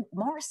 and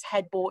Morris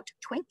had bought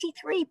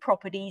 23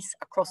 properties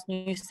across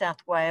New South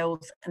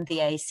Wales and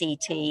the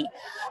ACT,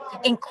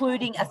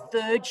 including a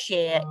 3rd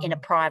share in a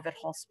private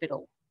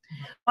hospital.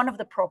 One of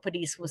the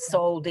properties was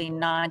sold in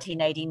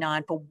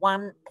 1989 for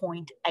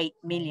 $1.8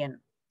 million.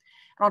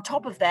 And on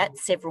top of that,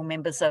 several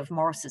members of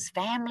Morris's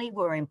family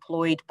were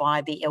employed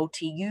by the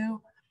LTU,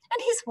 and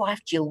his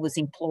wife Jill was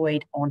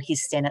employed on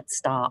his Senate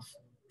staff.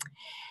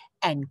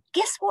 And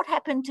guess what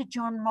happened to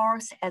John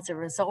Morris as a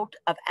result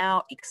of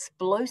our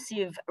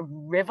explosive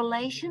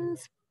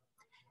revelations?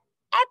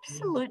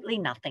 Absolutely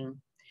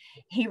nothing.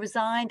 He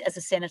resigned as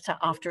a senator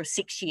after a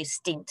 6-year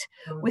stint,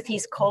 with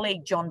his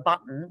colleague John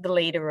Button, the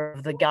leader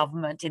of the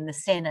government in the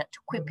Senate,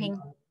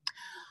 quipping,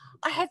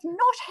 "I have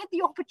not had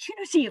the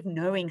opportunity of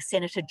knowing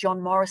Senator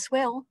John Morris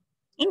well.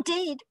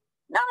 Indeed,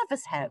 none of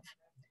us have."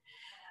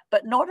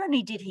 But not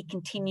only did he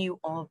continue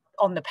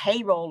on the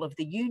payroll of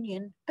the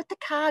union, but the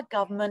Carr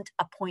government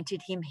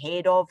appointed him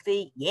head of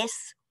the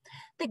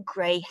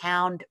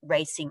Greyhound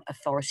Racing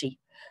Authority.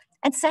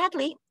 And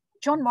sadly,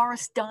 John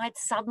Morris died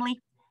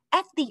suddenly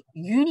at the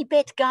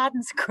Unibet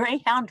Gardens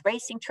Greyhound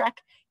Racing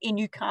Track in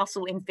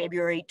Newcastle in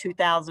February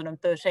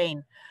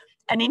 2013.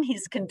 And in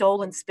his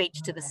condolence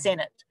speech to the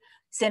Senate,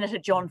 Senator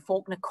John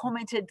Faulkner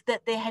commented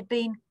that there had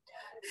been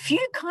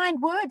few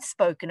kind words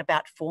spoken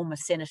about former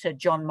Senator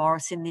John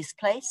Morris in this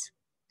place.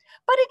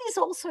 But it is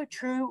also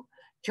true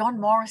John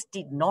Morris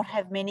did not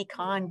have many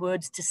kind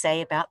words to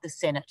say about the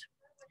Senate.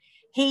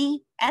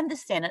 He and the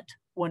Senate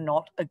were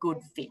not a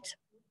good fit.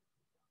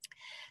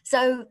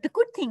 So the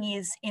good thing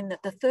is, in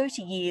that the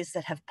 30 years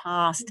that have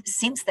passed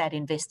since that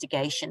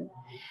investigation,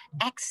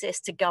 access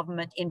to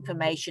government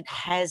information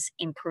has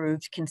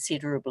improved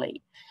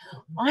considerably.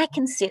 I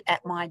can sit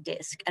at my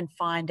desk and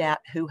find out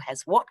who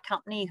has what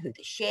company, who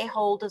the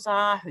shareholders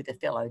are, who the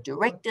fellow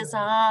directors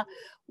are,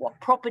 what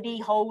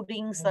property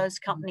holdings those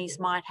companies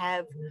might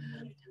have.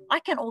 I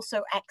can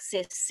also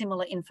access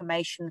similar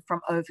information from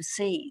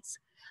overseas.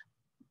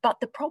 But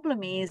the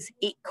problem is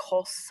it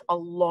costs a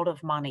lot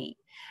of money.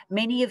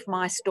 Many of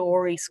my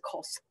stories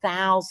cost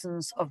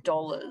thousands of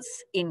dollars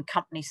in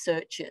company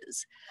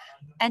searches.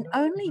 And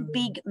only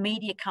big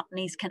media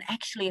companies can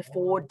actually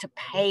afford to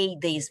pay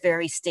these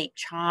very steep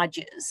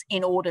charges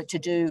in order to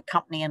do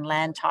company and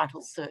land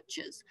title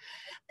searches.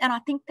 And I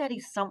think that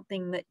is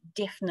something that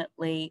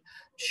definitely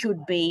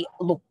should be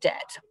looked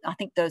at. I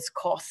think those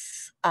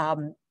costs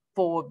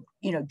for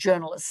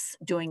journalists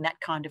doing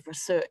that kind of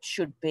research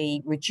should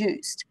be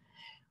reduced.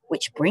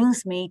 Which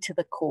brings me to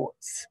the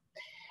courts.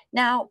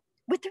 Now,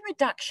 with the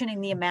reduction in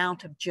the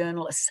amount of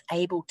journalists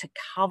able to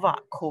cover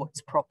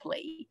courts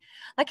properly,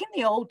 like in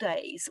the old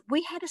days,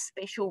 we had a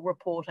special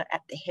reporter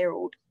at the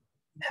Herald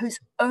whose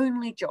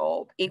only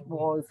job it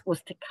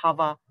was to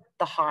cover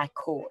the High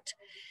Court.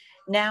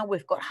 Now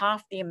we've got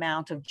half the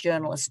amount of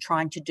journalists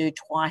trying to do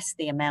twice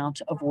the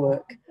amount of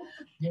work.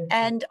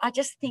 And I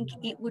just think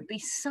it would be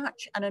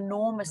such an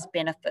enormous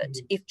benefit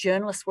if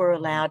journalists were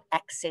allowed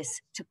access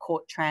to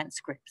court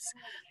transcripts.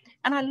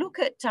 And I look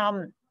at,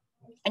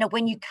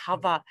 when you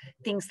cover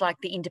things like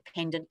the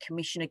Independent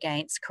Commission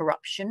Against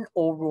Corruption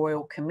or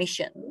Royal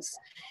Commissions,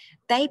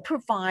 they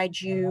provide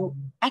you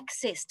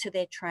access to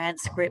their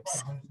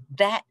transcripts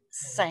that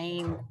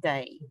same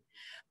day.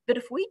 But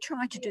if we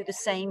try to do the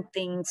same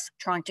things,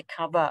 trying to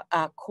cover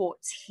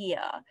courts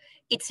here,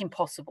 it's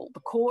impossible. The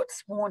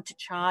courts want to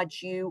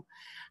charge you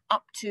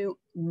up to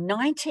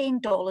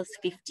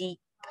 $19.50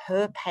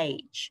 per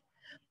page.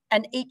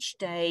 And each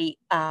day,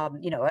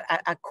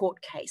 a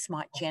court case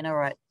might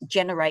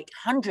generate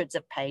hundreds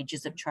of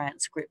pages of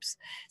transcripts.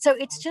 So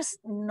it's just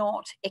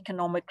not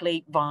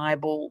economically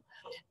viable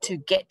to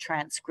get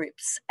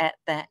transcripts at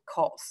that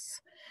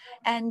cost.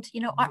 And,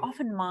 I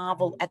often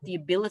marvel at the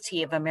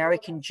ability of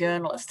American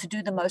journalists to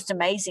do the most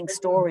amazing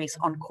stories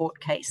on court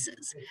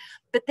cases.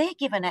 But they're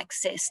given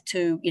access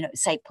to,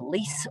 say,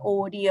 police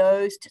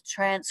audios, to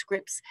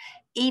transcripts,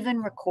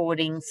 even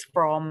recordings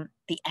from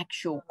the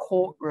actual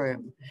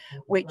courtroom,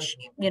 which,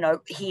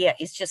 here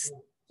is just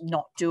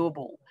not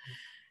doable.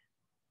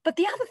 But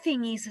the other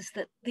thing is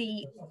that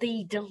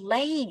the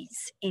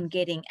delays in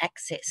getting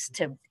access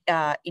to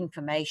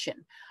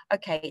information,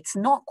 okay, it's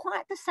not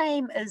quite the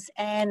same as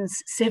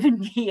Anne's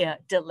 7-year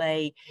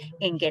delay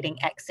in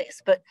getting access,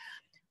 but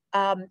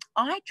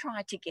I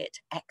tried to get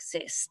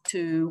access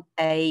to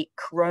a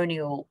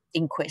coronial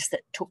inquest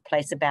that took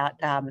place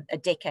about a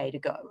decade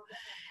ago.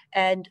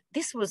 And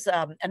this was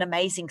an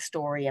amazing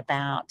story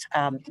about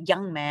a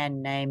young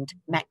man named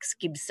Max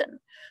Gibson.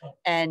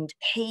 And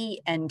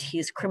he and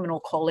his criminal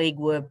colleague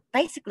were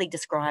basically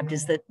described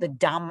as the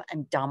dumb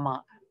and dumber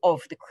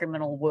of the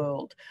criminal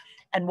world.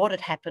 And what had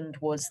happened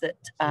was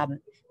that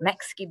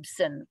Max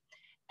Gibson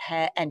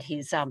and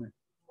his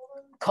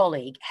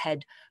colleague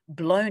had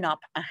blown up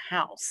a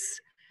house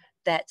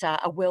that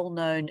a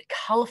well-known,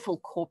 colourful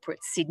corporate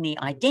Sydney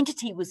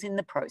identity was in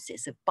the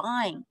process of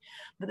buying.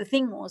 But the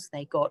thing was,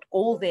 they got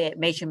all their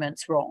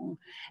measurements wrong,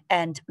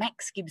 and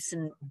Max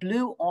Gibson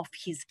blew off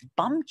his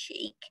bum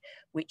cheek,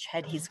 which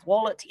had his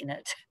wallet in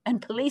it,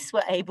 and police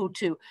were able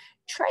to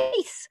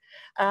trace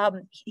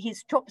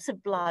his drops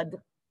of blood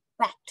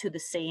back to the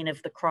scene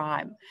of the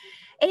crime.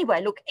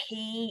 Anyway, look,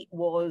 he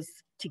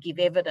was to give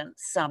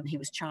evidence. He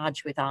was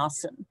charged with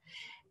arson.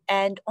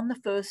 And on the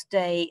first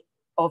day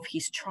of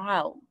his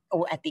trial,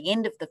 or at the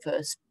end of the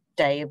first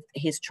day of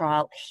his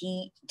trial,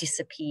 he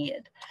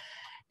disappeared.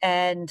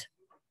 And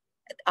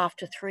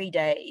after 3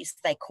 days,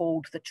 they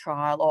called the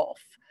trial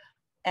off,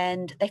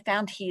 and they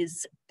found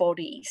his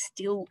body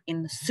still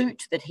in the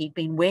suit that he'd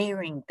been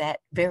wearing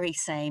that very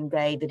same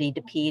day that he'd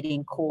appeared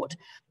in court.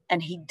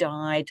 And he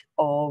died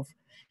of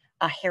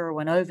a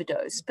heroin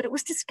overdose, but it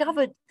was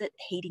discovered that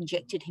he'd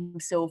injected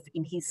himself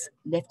in his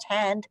left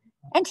hand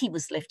and he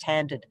was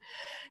left-handed.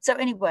 So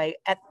anyway,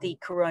 at the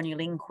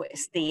coronial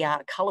inquest, the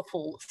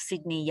colourful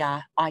Sydney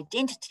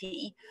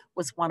identity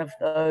was one of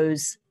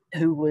those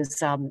who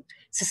was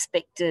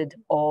suspected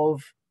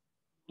of,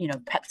 you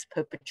know, perhaps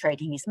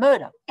perpetrating his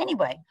murder.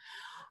 Anyway,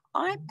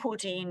 I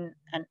put in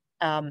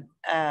an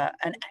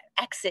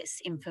access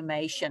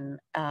information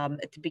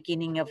at the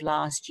beginning of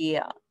last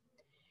year.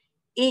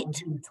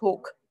 It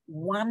took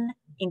 1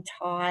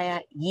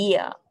 entire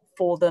year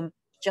for them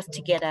just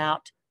to get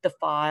out the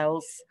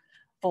files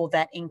for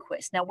that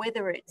inquest. Now,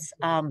 whether it's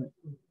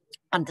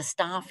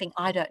understaffing,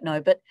 I don't know,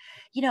 but,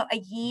 you know, a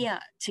year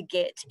to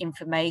get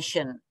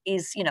information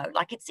is, you know,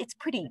 like it's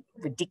pretty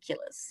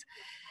ridiculous.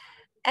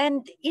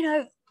 And, you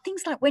know,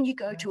 things like when you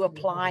go to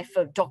apply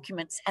for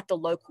documents at the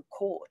local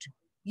court,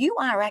 you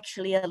are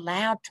actually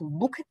allowed to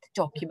look at the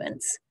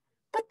documents,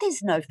 but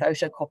there's no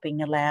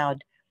photocopying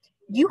allowed.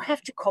 You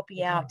have to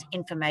copy out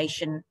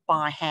information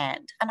by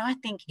hand. And I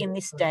think in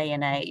this day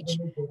and age,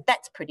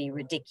 that's pretty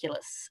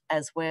ridiculous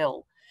as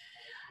well.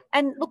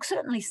 And look,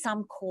 certainly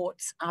some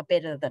courts are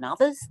better than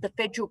others. The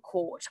federal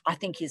court, I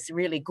think, is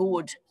really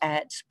good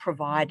at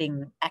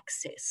providing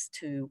access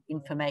to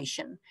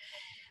information.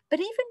 But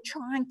even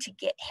trying to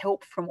get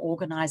help from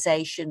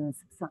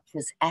organisations such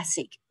as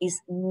ASIC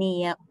is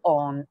near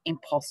on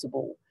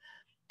impossible.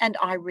 And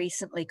I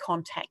recently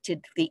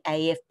contacted the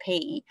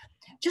AFP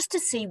just to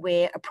see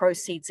where a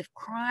proceeds of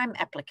crime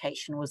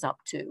application was up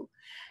to.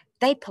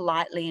 They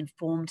politely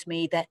informed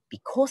me that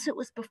because it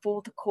was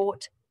before the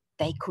court,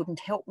 they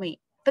couldn't help me.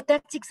 But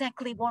that's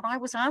exactly what I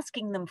was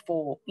asking them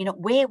for. You know,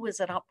 where was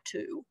it up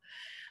to?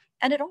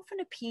 And it often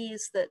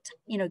appears that,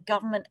 you know,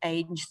 government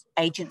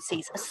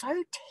agencies are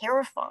so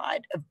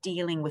terrified of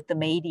dealing with the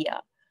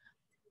media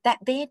that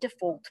their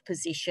default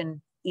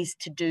position is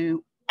to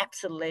do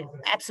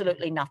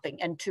absolutely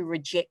nothing and to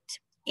reject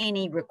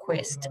any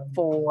request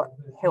for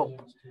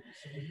help.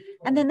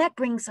 And then that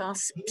brings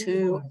us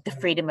to the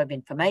freedom of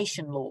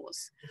information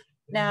laws.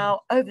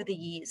 Now, over the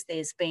years,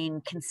 there's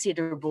been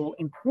considerable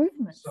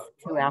improvements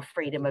to our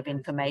freedom of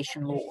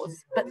information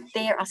laws, but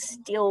there are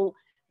still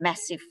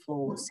massive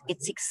flaws.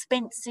 It's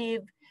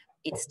expensive,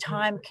 it's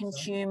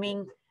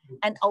time-consuming,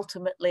 and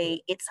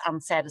ultimately it's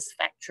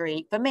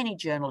unsatisfactory for many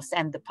journalists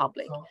and the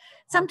public.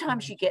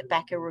 Sometimes you get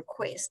back a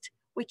request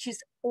which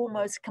is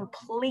almost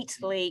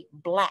completely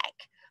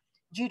black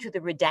due to the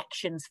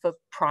redactions for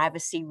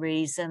privacy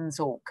reasons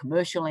or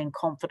commercial in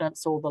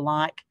confidence or the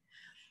like.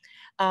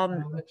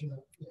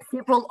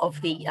 Several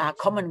of the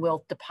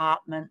Commonwealth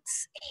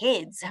Department's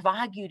heads have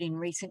argued in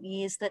recent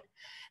years that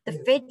the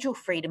Federal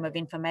Freedom of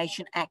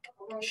Information Act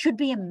should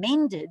be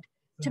amended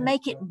to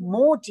make it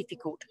more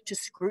difficult to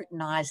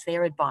scrutinise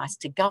their advice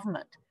to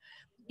government.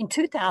 In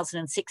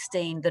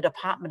 2016, the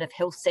Department of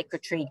Health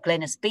Secretary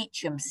Glenys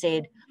Beecham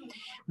said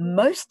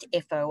most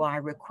FOI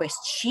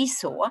requests she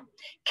saw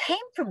came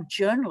from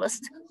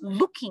journalists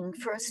looking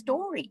for a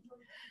story.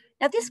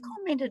 Now, this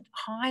comment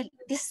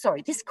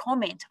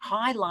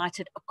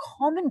highlighted a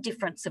common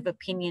difference of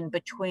opinion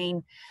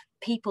between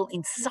people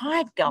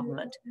inside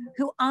government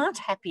who aren't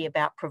happy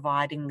about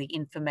providing the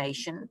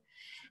information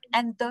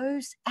and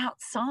those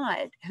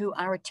outside who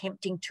are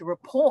attempting to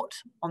report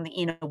on the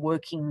inner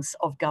workings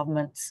of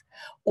governments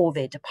or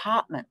their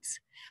departments.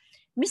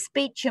 Miss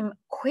Beecham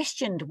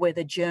questioned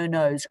whether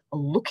journos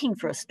looking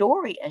for a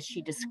story, as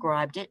she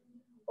described it,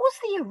 was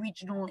the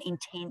original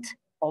intent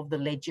of the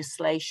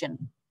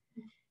legislation.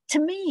 To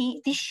me,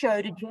 this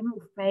showed a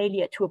general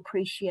failure to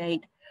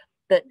appreciate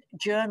that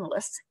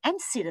journalists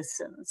and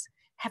citizens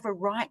have a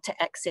right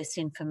to access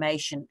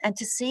information and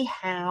to see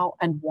how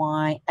and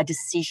why a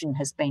decision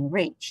has been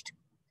reached.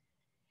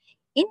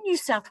 In New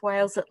South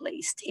Wales, at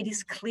least, it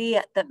is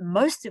clear that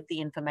most of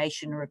the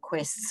information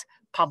requests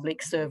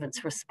public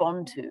servants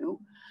respond to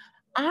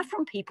are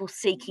from people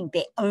seeking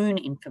their own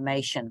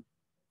information,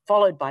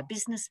 followed by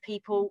business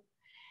people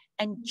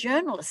and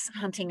journalists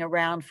hunting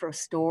around for a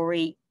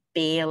story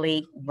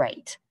barely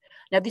rate.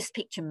 Now, this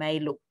picture may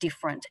look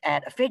different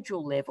at a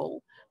federal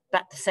level,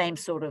 but the same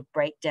sort of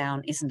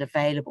breakdown isn't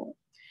available.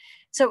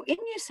 So in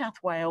New South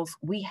Wales,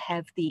 we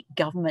have the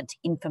Government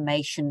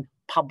Information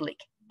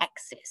Public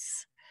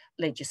Access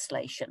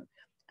legislation.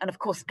 And of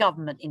course,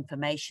 government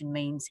information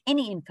means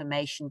any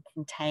information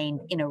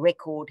contained in a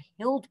record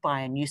held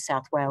by a New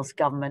South Wales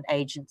government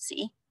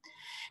agency.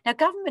 Now,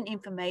 government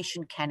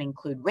information can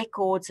include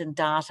records and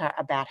data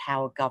about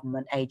how a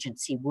government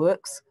agency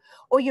works,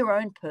 or your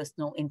own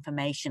personal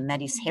information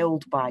that is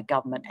held by a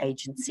government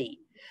agency.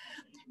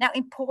 Now,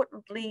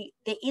 importantly,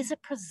 there is a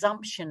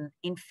presumption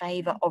in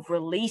favour of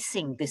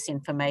releasing this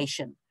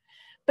information,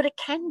 but it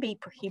can be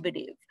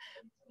prohibitive.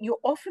 You're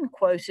often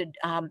quoted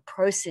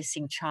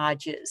processing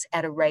charges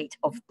at a rate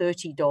of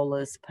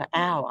 $30 per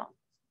hour.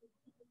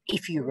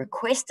 If you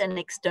request an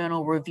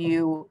external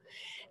review,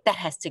 that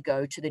has to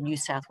go to the New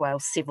South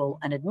Wales Civil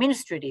and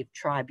Administrative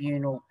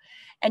Tribunal,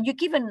 and you're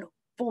given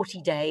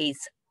 40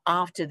 days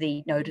after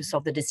the notice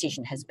of the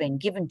decision has been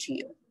given to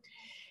you.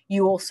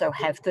 You also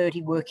have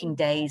 30 working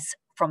days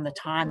from the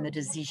time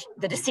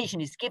the decision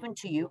is given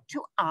to you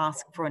to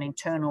ask for an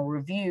internal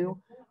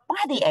review by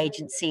the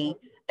agency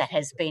that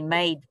has been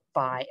made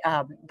by,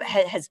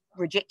 has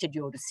rejected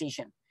your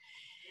decision.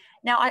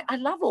 Now, I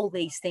love all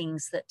these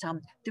things that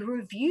the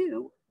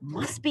review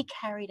must be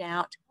carried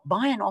out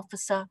by an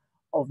officer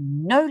of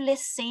no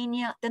less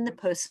senior than the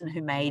person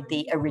who made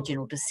the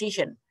original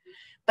decision.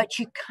 But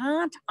you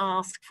can't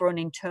ask for an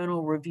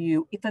internal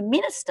review if a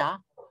minister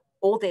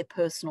or their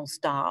personal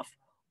staff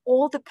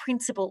or the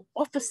principal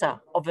officer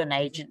of an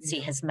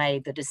agency has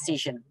made the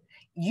decision.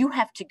 You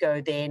have to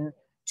go then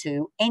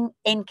to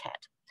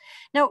NCAT.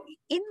 Now,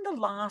 in the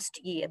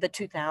last year, the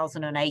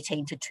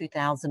 2018 to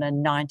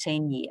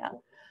 2019 year,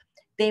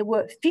 there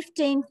were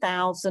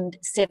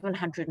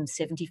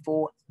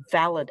 15,774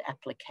 valid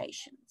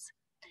applications.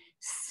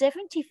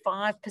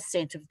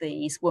 75% of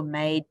these were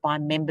made by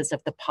members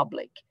of the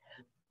public,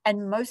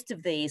 and most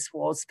of these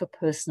was for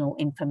personal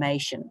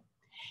information.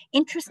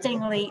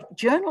 Interestingly,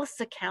 journalists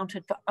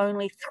accounted for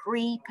only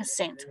 3%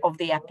 of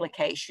the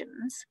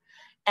applications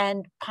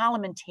and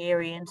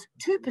parliamentarians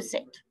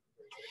 2%.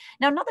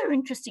 Now, another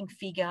interesting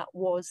figure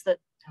was that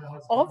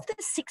of the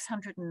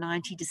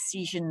 690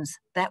 decisions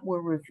that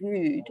were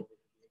reviewed,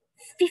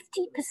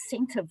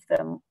 50% of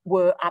them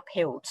were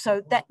upheld.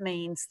 So that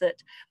means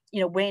that,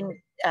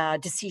 when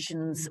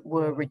decisions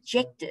were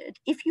rejected,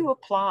 if you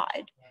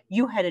applied,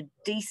 you had a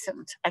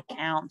decent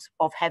account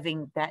of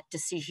having that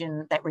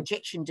decision, that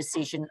rejection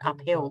decision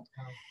upheld.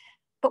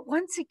 But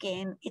once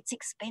again, it's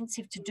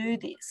expensive to do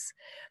this.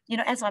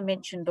 As I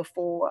mentioned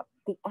before,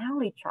 the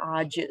hourly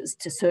charges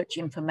to search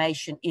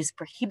information is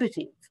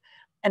prohibitive,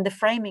 and the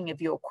framing of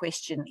your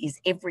question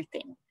is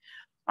everything.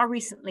 I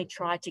recently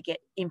tried to get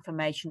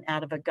information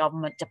out of a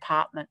government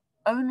department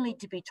only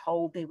to be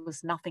told there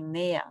was nothing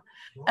there.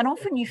 And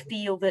often you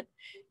feel that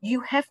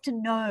you have to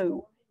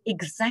know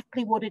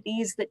exactly what it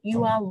is that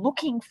you are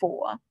looking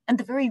for. And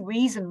the very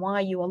reason why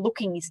you are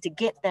looking is to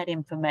get that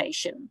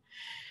information.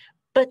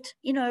 But,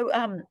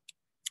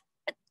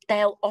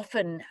 they'll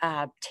often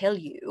tell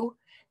you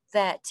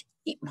that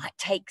it might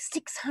take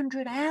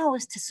 600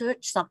 hours to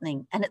search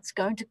something and it's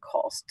going to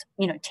cost,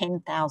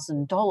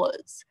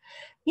 $10,000.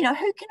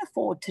 Who can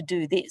afford to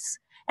do this?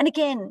 And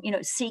again,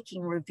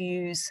 seeking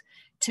reviews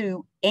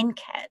to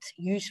NCAT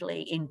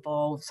usually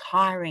involves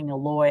hiring a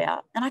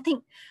lawyer. And I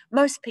think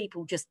most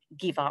people just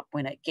give up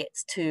when it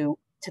gets to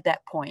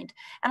that point.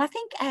 And I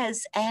think,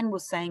 as Anne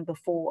was saying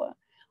before,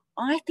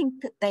 I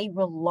think that they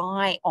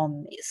rely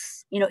on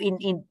this,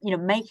 in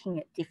making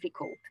it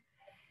difficult.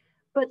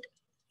 But,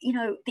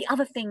 the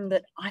other thing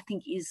that I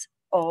think is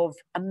of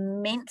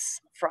immense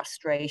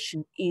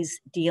frustration is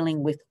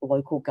dealing with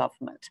local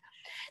government.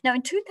 Now,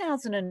 in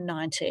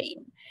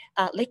 2019,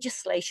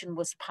 legislation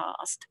was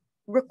passed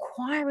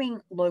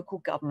requiring local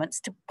governments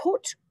to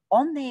put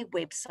on their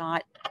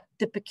website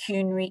the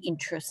pecuniary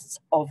interests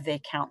of their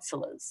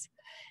councillors.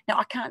 Now,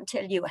 I can't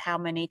tell you how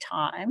many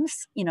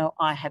times,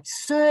 I have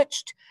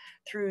searched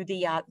through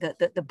the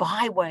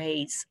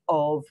byways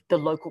of the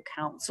local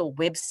council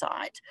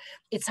website.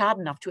 It's hard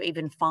enough to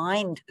even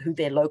find who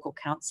their local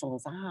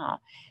councillors are,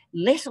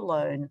 let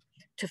alone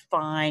to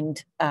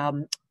find,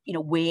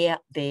 where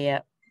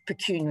their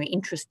pecuniary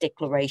interest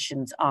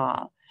declarations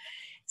are.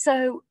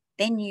 So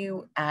then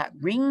you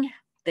ring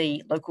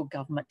the local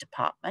government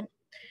department.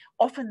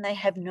 Often they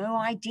have no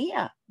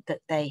idea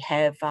that they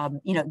have,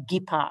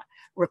 GIPA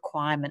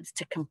requirements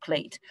to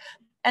complete.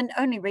 And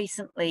only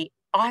recently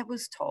I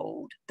was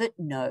told that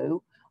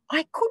no,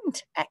 I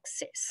couldn't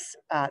access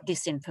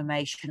this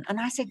information. And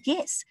I said,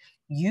 yes,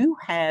 you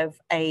have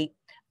a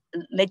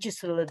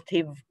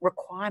legislative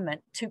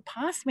requirement to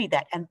pass me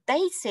that. And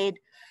they said,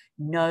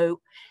 no,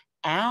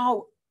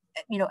 our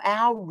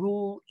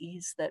rule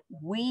is that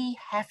we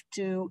have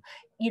to,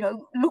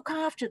 look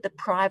after the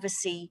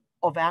privacy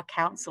of our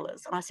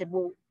councillors. And I said,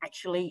 well,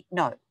 actually,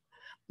 no,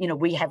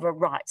 we have a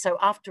right. So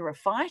after a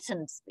fight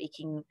and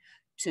speaking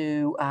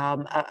to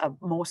a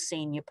more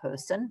senior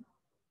person,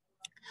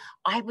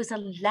 I was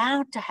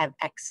allowed to have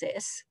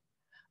access,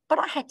 but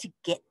I had to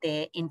get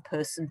there in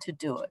person to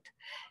do it.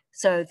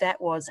 So that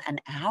was an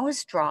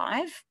hour's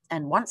drive.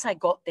 And once I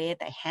got there,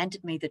 they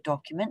handed me the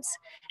documents.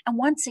 And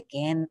once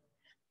again,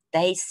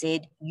 they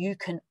said, you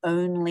can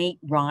only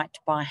write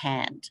by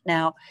hand.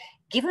 Now,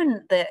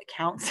 given the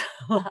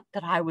councillor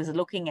that I was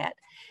looking at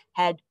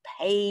had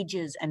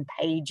pages and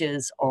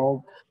pages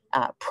of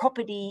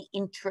property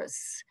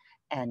interests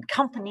and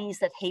companies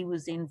that he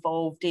was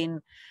involved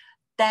in,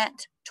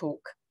 that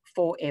took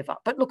forever.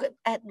 But look,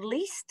 at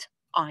least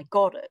I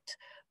got it.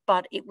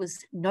 But it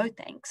was no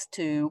thanks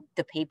to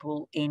the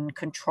people in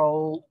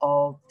control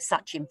of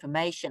such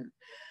information.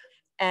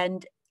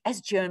 And as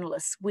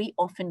journalists, we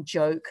often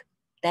joke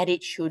that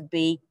it should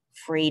be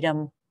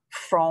freedom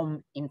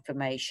from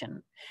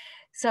information.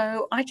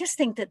 So I just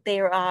think that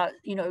there are,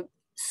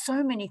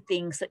 so many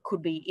things that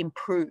could be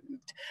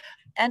improved.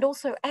 And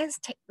also, as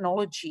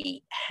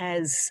technology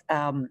has,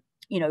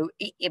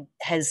 it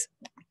has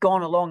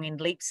gone along in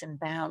leaps and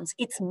bounds,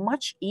 it's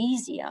much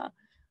easier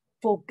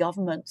for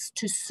governments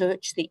to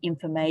search the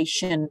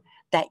information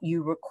that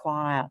you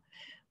require.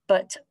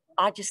 But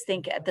I just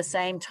think at the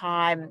same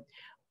time,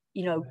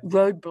 you know,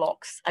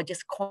 roadblocks are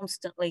just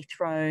constantly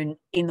thrown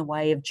in the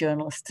way of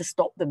journalists to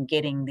stop them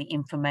getting the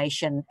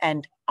information.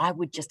 And I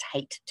would just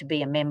hate to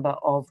be a member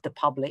of the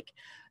public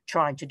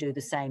trying to do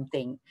the same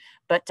thing.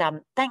 But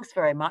thanks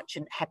very much,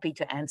 and happy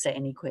to answer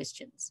any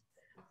questions.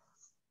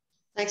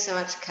 Thanks so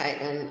much, Kate.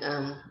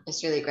 And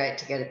it's really great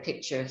to get a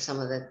picture of some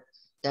of the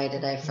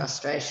day-to-day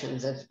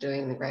frustrations of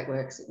doing the great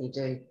works that you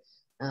do.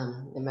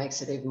 It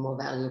makes it even more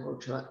valuable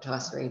to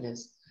us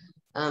readers.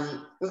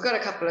 We've got a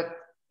couple of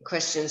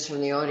questions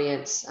from the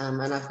audience,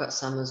 and I've got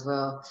some as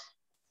well.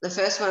 The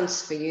first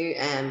one's for you,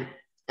 Anne,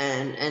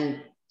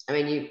 and I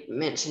mean, you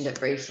mentioned it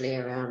briefly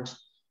around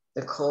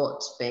the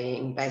courts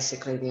being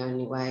basically the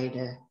only way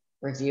to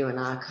review an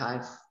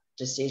archive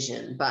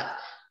decision. But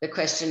the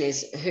question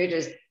is, who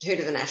do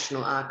the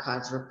National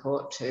Archives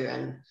report to?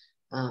 And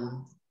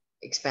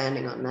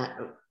expanding on that,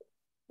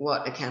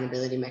 what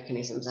accountability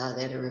mechanisms are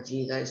there to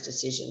review those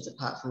decisions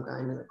apart from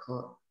going to the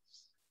court?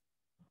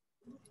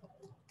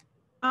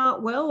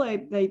 Well,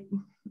 they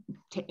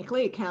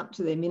technically account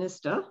to their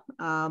minister.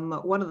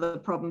 One of the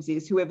problems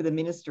is whoever the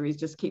minister is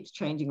just keeps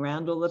changing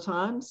around all the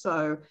time.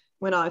 So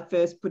when I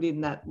first put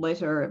in that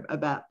letter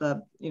about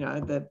the, you know,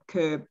 the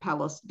Kerr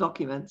Palace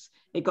documents,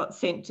 it got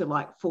sent to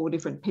like 4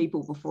 different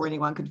people before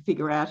anyone could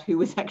figure out who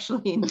was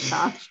actually in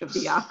charge of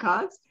the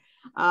archives.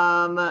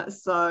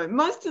 So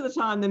most of the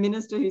time, the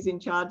minister who's in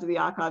charge of the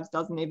archives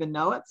doesn't even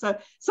know it. So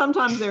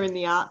sometimes they're in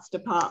the arts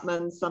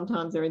department,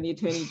 sometimes they're in the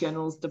Attorney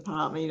General's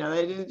department. You know,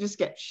 they just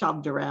get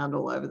shoved around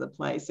all over the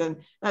place, and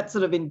that's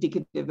sort of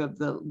indicative of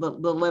the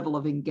level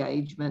of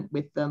engagement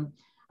with them.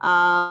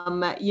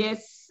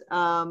 Yes,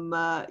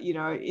 you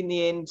know, in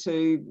the end,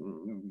 to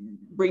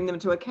bring them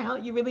to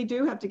account, you really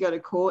do have to go to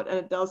court, and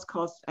it does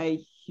cost a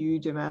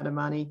huge amount of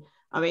money.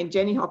 I mean,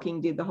 Jenny Hocking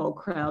did the whole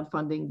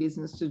crowdfunding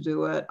business to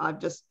do it. I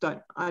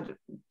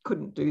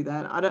couldn't do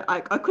that.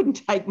 I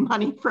couldn't take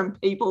money from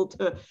people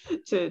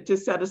to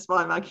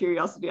satisfy my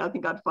curiosity. I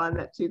think I'd find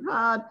that too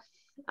hard.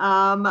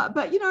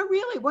 But, you know,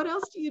 really, what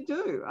else do you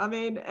do? I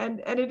mean, and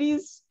it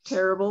is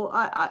terrible.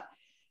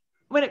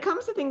 When it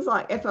comes to things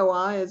like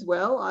FOI as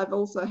well, I've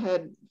also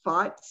had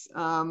fights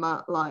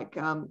like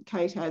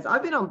Kate has.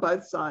 I've been on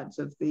both sides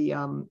of the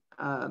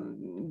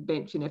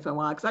bench in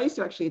FOI, because I used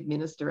to actually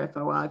administer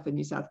FOI for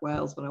New South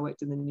Wales when I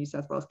worked in the New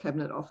South Wales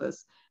Cabinet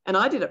Office. And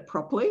I did it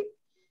properly,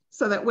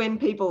 so that when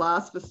people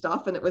asked for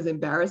stuff and it was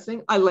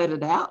embarrassing, I let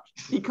it out,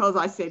 because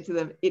I said to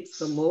them, it's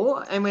the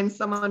law. And when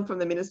someone from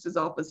the Minister's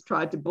office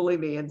tried to bully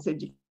me and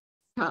said, you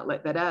can't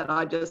let that out,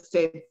 I just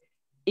said,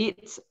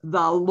 it's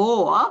the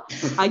law.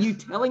 Are you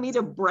telling me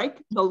to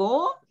break the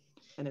law?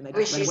 And then they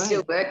just went away.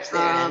 Still works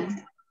there.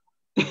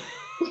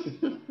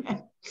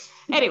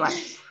 Anyway,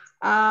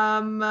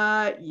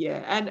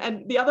 yeah.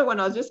 And the other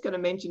one I was just going to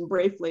mention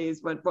briefly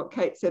is what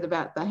Kate said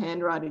about the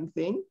handwriting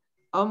thing.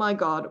 Oh my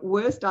God,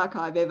 worst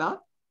archive ever,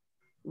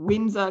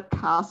 Windsor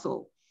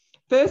Castle.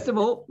 First of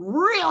all,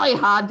 really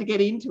hard to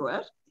get into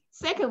it.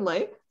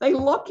 Secondly, they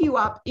lock you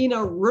up in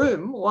a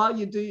room while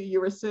you do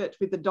your research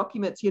with the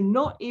documents. You're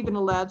not even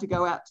allowed to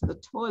go out to the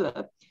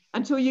toilet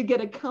until you get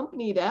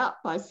accompanied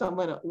out by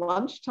someone at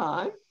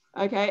lunchtime.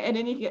 Okay, and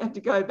then you have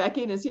to go back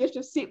in, and so you have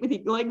to sit with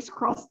your legs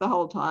crossed the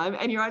whole time,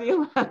 and you're only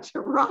allowed to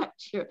write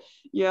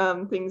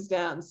your things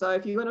down. So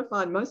if you want to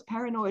find most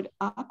paranoid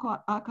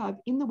archive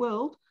in the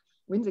world,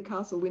 Windsor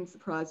Castle wins the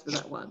prize for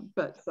that one.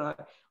 But so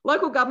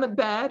local government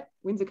bad,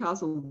 Windsor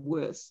Castle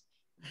worse.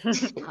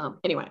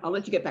 Anyway, I'll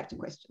let you get back to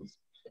questions.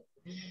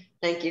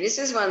 Thank you. This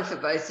is one for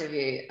both of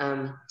you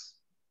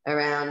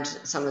around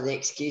some of the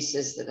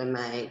excuses that are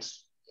made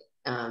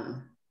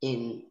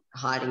in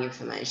hiding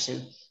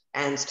information.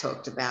 Anne's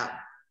talked about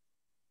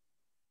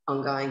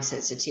ongoing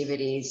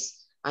sensitivities.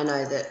 I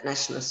know that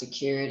national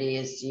security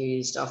is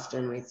used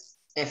often with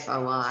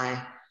FOI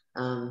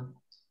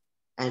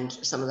and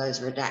some of those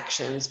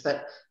redactions.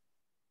 But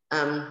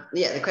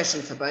yeah, the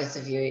question for both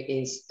of you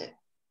is,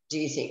 do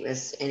you think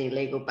there's any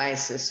legal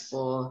basis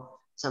for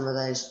some of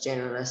those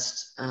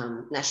generalist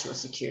national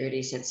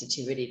security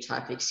sensitivity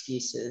type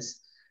excuses?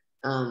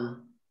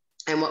 And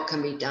what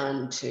can be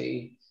done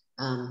to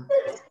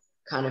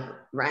kind of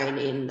rein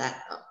in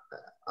that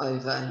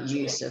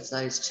overuse of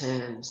those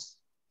terms?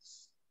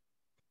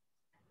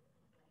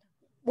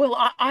 Well,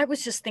 I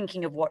was just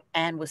thinking of what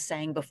Anne was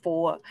saying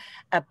before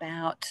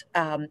about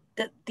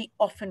the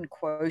often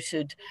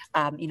quoted,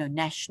 you know,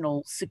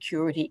 national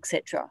security,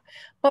 etc.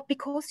 But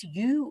because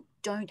you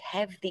don't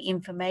have the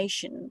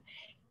information,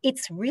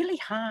 it's really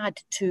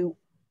hard to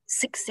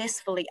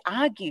successfully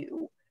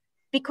argue,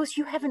 because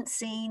you haven't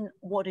seen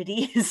what it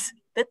is.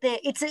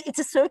 It's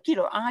a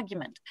circular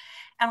argument,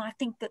 and I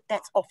think that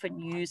that's often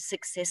used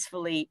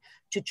successfully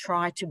to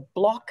try to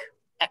block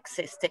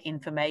access to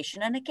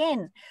information. And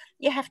again,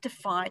 you have to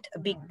fight a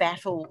big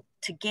battle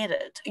to get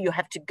it. You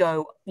have to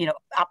go, you know,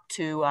 up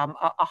to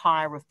a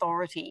higher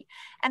authority,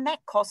 and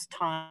that costs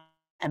time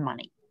and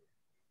money.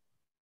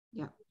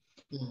 Yeah.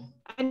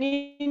 And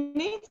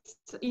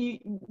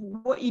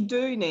what you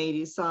do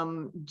need is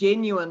some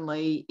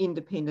genuinely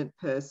independent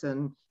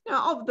person.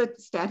 of the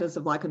status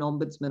of like an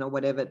ombudsman or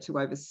whatever to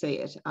oversee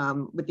it.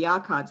 With the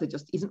archives, there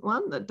just isn't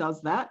one that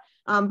does that.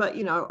 But,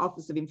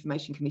 Office of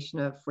Information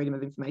Commissioner, Freedom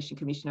of Information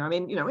Commissioner, I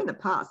mean, in the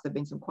past, there have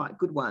been some quite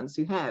good ones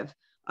who have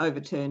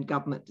overturned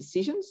government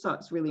decisions. So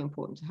it's really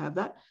important to have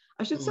that.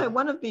 I should say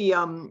one of the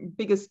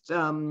biggest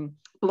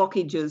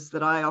blockages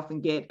that I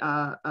often get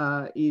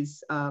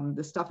is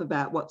the stuff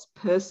about what's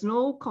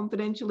personal,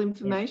 confidential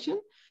information.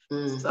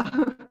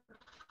 So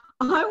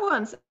I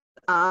once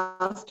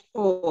asked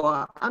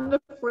for, under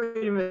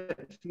freedom of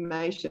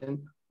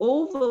information,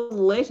 all the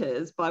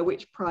letters by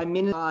which Prime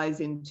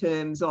Minister in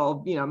terms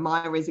of,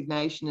 my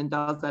resignation, and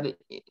does that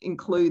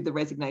include the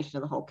resignation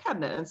of the whole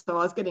cabinet? And so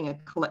I was getting a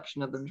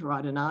collection of them to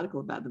write an article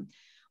about them.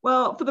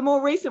 Well, for the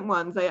more recent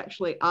ones, they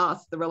actually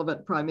asked the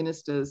relevant prime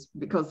ministers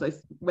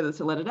whether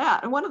to let it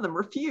out, and one of them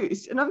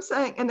refused. And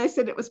they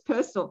said it was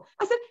personal.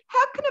 I said,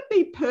 how can it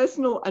be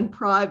personal and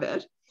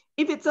private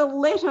if it's a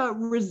letter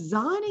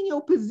resigning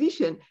your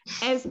position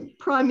as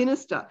prime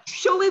minister?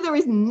 Surely there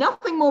is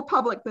nothing more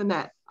public than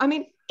that. I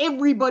mean,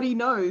 everybody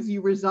knows you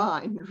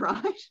resigned,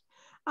 right?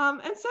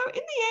 And so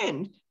in the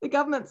end, the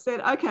government said,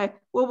 okay,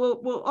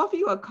 well, we'll offer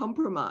you a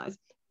compromise.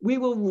 We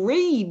will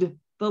read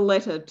the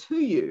letter to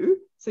you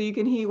so you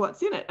can hear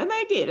what's in it. And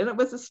they did. And it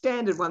was a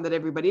standard one that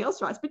everybody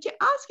else writes. But you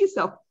ask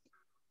yourself,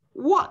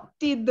 what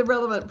did the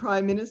relevant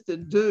prime minister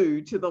do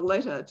to the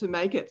letter to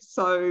make it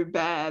so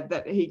bad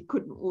that he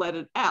couldn't let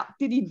it out?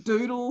 Did he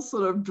doodle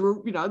sort of,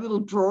 little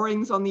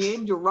drawings on the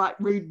edge or write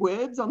rude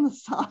words on the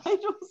side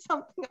or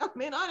something? I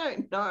mean, I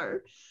don't know.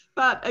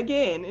 But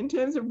again, in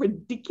terms of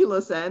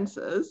ridiculous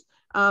answers,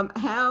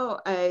 how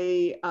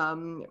a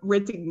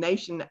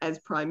resignation as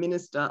prime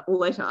minister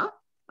letter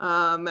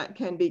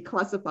can be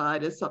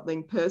classified as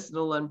something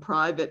personal and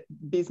private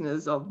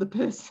business of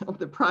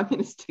the prime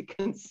minister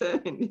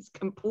concerned is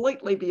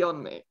completely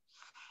beyond me.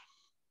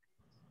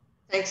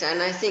 Thanks,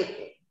 Anne. I think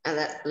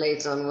that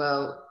leads on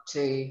well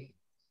to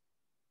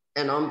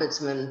an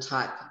ombudsman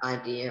type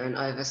idea, an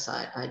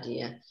oversight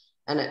idea,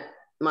 and it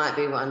might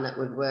be one that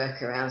would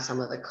work around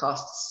some of the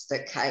costs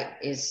that Kate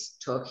is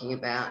talking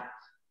about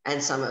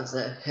and some of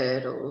the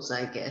hurdles,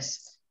 I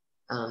guess,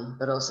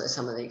 but also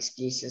some of the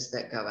excuses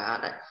that go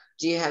out.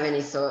 Do you have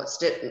any thoughts?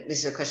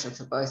 This is a question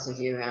for both of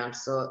you around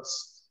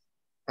thoughts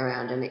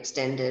around an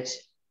extended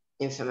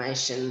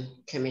information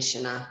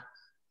commissioner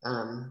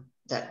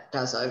that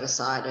does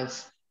oversight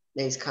of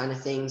these kind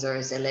of things, or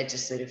is there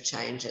legislative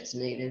change that's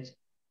needed?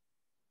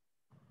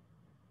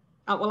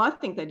 Well, I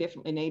think they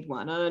definitely need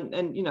one.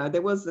 And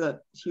there was a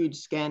huge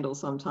scandal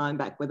some time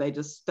back where they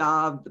just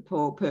starved the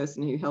poor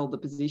person who held the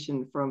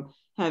position from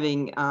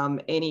having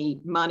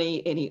any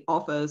money, any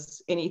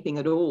office, anything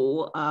at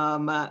all.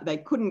 They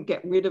couldn't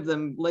get rid of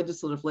them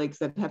legislatively because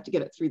they'd have to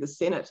get it through the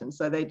Senate. And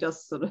so they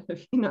just sort of,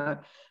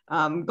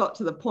 got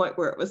to the point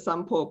where it was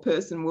some poor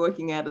person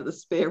working out of the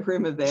spare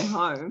room of their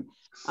home.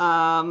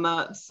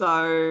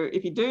 So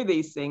if you do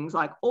these things,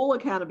 like all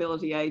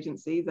accountability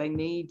agencies, they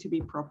need to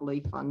be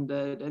properly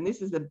funded. And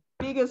this is the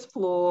biggest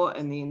flaw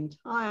in the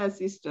entire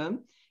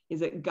system,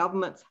 is that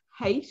governments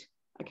hate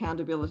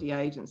accountability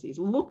agencies.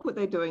 Look what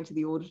they're doing to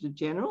the Auditor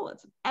General.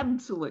 It's an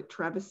absolute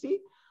travesty.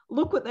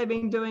 Look what they've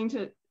been doing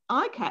to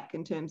ICAC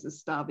in terms of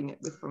starving it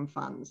from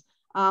funds.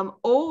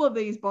 All of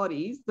these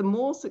bodies, the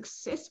more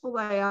successful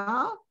they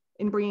are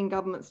in bringing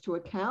governments to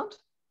account,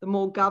 the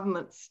more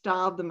governments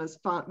starve them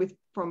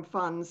from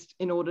funds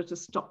in order to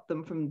stop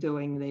them from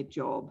doing their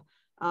job.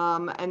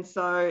 And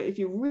so if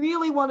you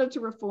really wanted to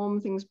reform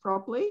things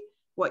properly,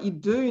 what you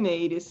do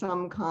need is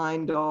some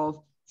kind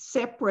of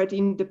separate,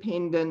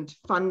 independent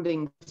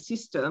funding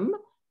system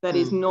that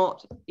is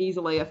not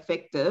easily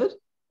affected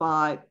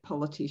by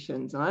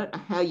politicians. And I don't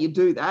know how you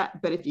do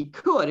that, but if you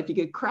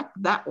could crack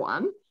that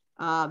one,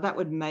 that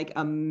would make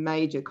a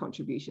major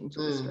contribution to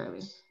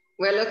Australia.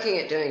 We're looking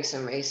at doing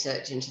some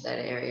research into that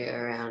area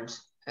around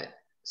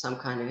some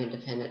kind of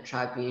independent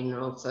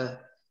tribunal for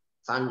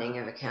funding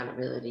of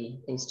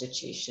accountability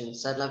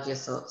institutions. So I'd love your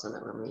thoughts on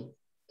it when we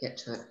get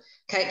to it.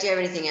 Kate, do you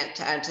have anything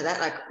to add to that?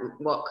 Like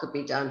what could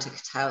be done to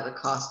curtail the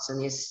costs,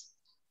 and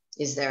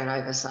is there an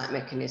oversight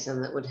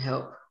mechanism that would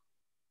help?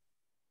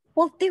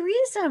 Well, there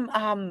is,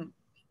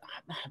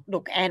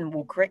 look, Anne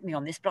will correct me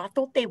on this, but I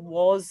thought there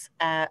was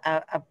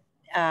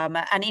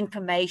an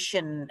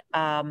information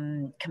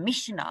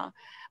commissioner,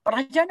 but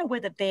I don't know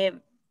whether they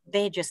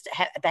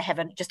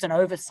have just an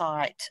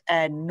oversight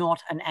and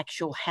not an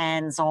actual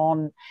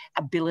hands-on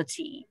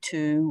ability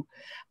to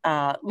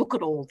look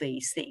at all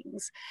these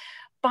things.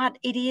 But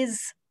it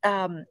is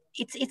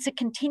it's a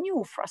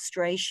continual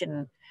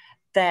frustration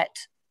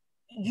that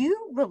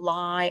you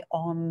rely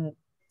on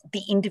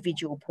the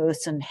individual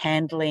person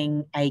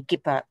handling a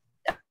GIPA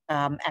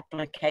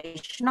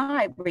application.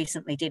 I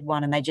recently did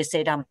one and they just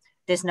said,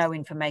 there's no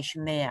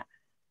information there.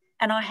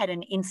 And I had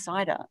an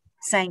insider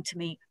saying to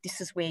me, this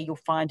is where you'll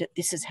find it.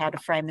 This is how to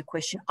frame the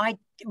question. I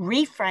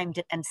reframed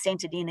it and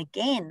sent it in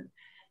again,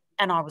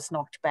 and I was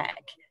knocked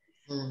back.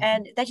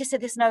 And they just said,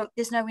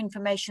 there's no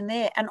information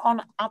there. And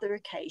on other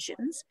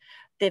occasions,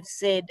 they've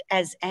said,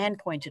 as Anne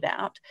pointed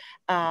out,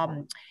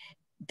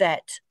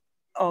 that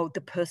oh,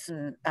 the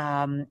person,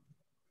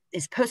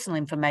 there's personal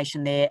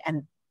information there,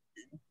 and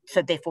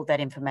so therefore that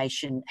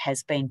information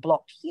has been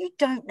blocked. You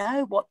don't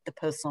know what the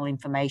personal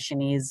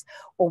information is,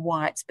 or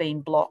why it's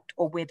been blocked,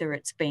 or whether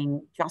it's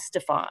been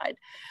justified.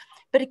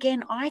 But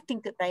again, I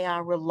think that they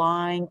are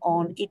relying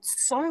on,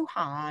 it's so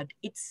hard,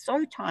 it's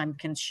so time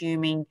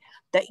consuming,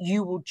 that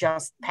you will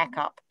just pack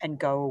up and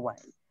go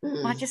away.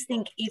 I just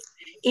think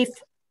if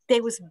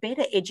there was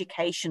better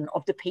education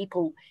of the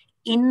people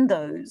in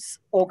those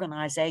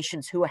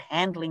organisations who are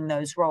handling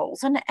those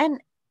roles, and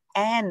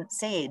Anne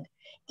said,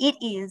 it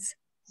is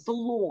the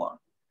law,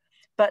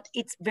 but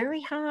it's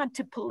very hard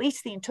to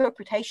police the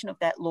interpretation of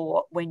that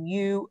law when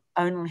you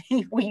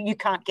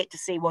can't get to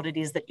see what it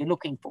is that you're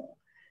looking for.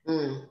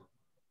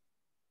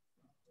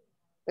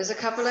 There's a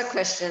couple of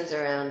questions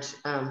around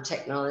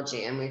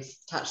technology, and we've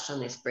touched on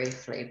this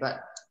briefly,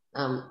 but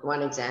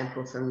one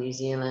example from New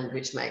Zealand,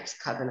 which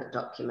makes cabinet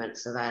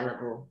documents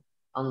available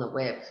on the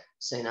web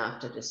soon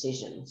after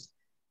decisions.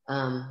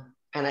 And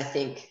I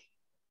think,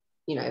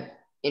 you know,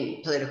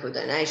 in political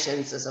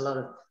donations, there's a lot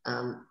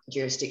of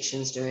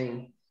jurisdictions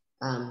doing,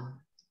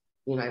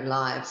 you know,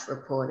 live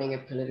reporting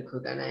of political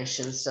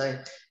donations. So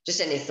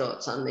just any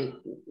thoughts on the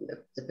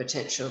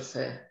potential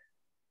for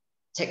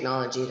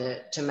technology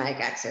to make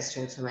access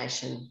to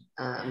information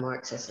more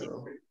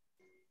accessible?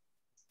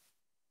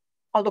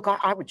 Oh, look,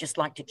 I would just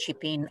like to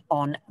chip in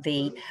on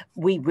we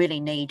really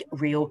need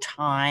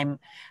real-time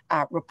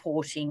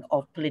reporting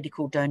of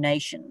political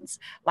donations.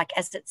 Like,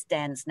 as it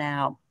stands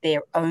now,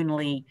 they're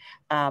only,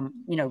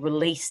 you know,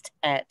 released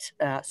at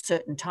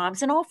certain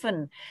times, and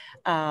often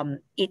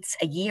it's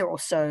a year or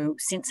so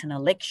since an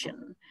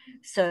election.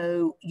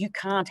 So you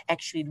can't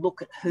actually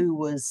look at who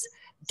was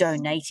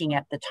donating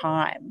at the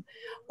time,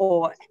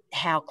 or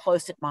how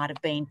close it might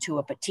have been to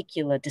a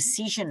particular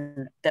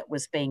decision that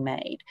was being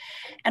made.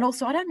 And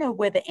also, I don't know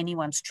whether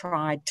anyone's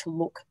tried to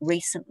look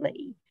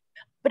recently,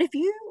 but if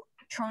you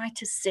try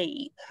to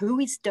see who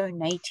is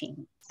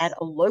donating at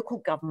a local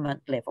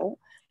government level,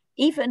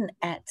 even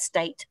at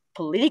state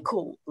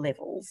political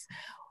levels,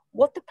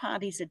 what the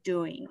parties are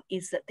doing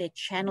is that they're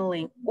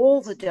channeling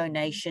all the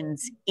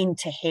donations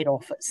into head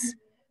office.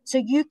 So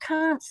you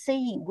can't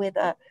see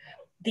whether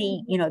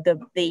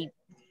the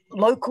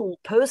local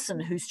person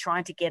who's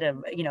trying to get a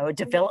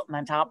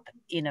development up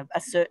in a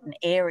certain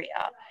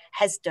area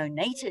has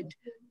donated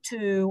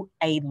to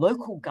a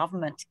local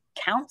government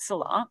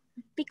councillor,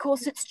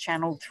 because it's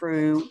channeled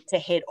through to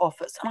head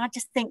office. And I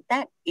just think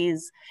that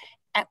is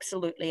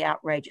absolutely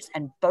outrageous,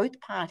 and both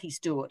parties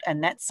do it,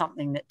 and that's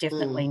something that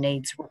definitely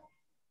needs.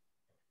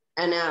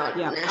 And our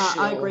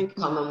national I agree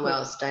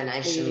Commonwealth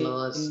donation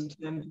laws.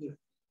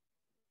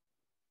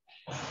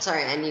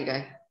 Sorry, Anne, you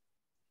go.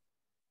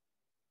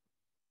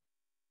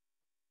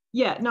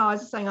 Yeah, no, I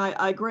was just saying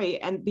I agree.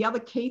 And the other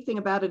key thing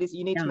about it is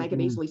you need to make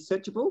it easily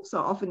searchable. So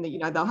often,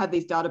 they'll have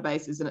these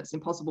databases and it's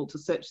impossible to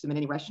search them in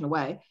any rational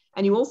way.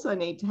 And you also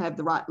need to have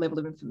the right level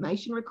of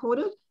information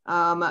recorded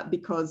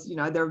because,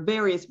 there are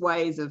various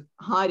ways of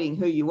hiding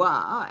who you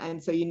are.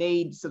 And so you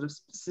need sort of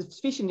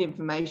sufficient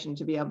information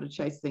to be able to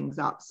chase things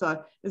up.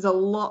 So there's a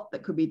lot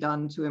that could be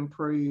done to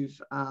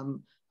improve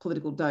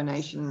political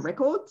donation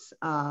records.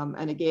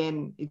 And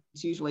again,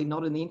 it's usually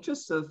not in the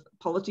interests of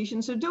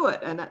politicians who do it.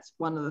 And that's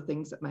one of the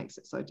things that makes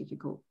it so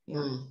difficult.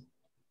 Yeah.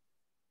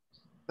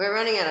 We're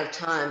running out of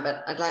time,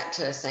 but I'd like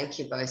to thank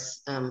you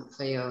both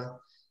for your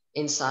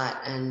insight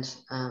and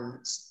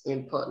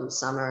important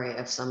summary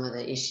of some of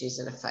the issues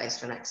that are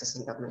faced when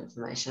accessing government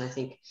information. I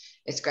think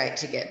it's great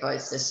to get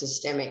both the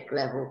systemic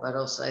level, but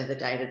also the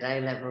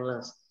day-to-day level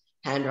of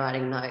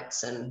handwriting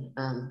notes and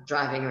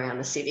driving around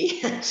the city,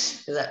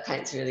 because that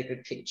paints a really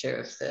good picture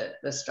of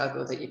the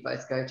struggle that you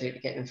both go to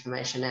get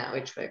information out,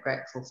 which we're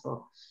grateful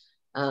for.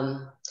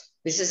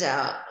 This is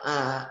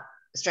our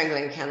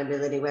Strangling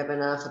Accountability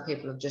webinar for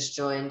people who've just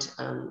joined.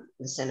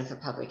 The Centre for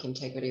Public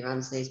Integrity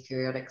runs these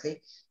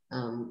periodically,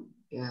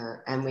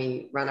 and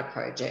we run a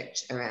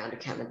project around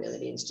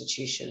accountability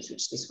institutions,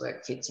 which this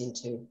work fits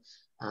into,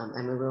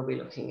 and we will be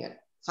looking at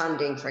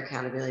funding for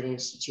accountability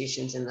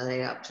institutions in the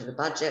lead up to the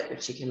budget,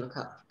 which you can look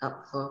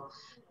up for,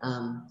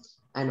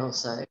 and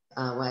also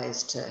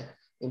ways to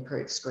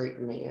improve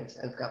scrutiny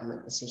of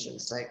government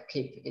decisions. So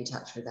keep in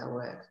touch with our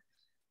work.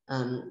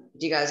 Do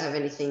you guys have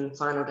anything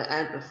final to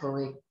add before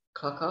we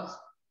clock off?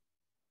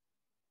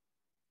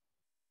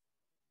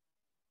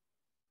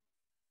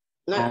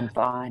 No? I'm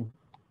fine.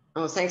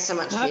 Oh, thanks so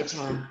much for your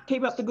time.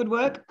 Keep up the good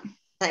work.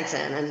 Thanks,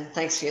 Anne, and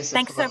thanks for your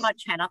support. Thanks so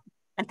much, Hannah.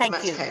 And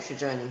thank you. Kate, for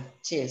joining.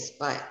 Cheers.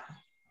 Bye.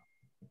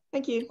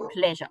 Thank you.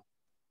 Pleasure.